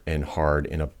smart and hard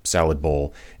in a salad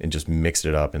bowl and just mixed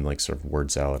it up and like served word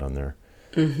salad on there.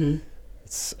 Mm-hmm.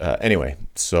 Anyway,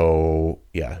 so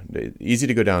yeah, easy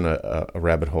to go down a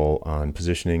rabbit hole on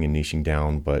positioning and niching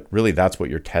down, but really that's what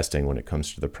you're testing when it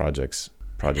comes to the project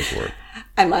work.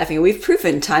 I'm laughing. We've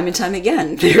proven time and time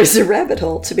again there's a rabbit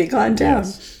hole to be gone down.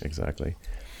 Yes, exactly.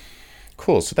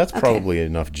 Cool. So that's probably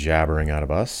enough jabbering out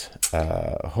of us.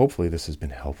 Hopefully this has been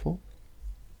helpful.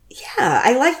 Yeah,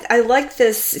 I like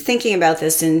this, thinking about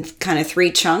this in kind of 3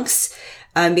 chunks.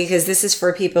 Because this is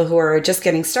for people who are just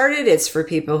getting started. It's for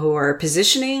people who are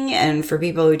positioning, and for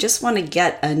people who just want to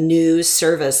get a new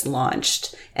service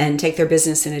launched and take their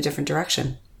business in a different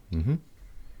direction. Mm-hmm.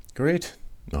 Great.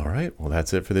 All right. Well,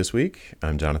 that's it for this week.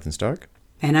 I'm Jonathan Stark.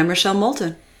 And I'm Rochelle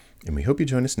Moulton. And we hope you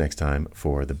join us next time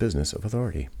for The Business of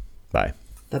Authority. Bye.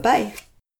 Bye-bye.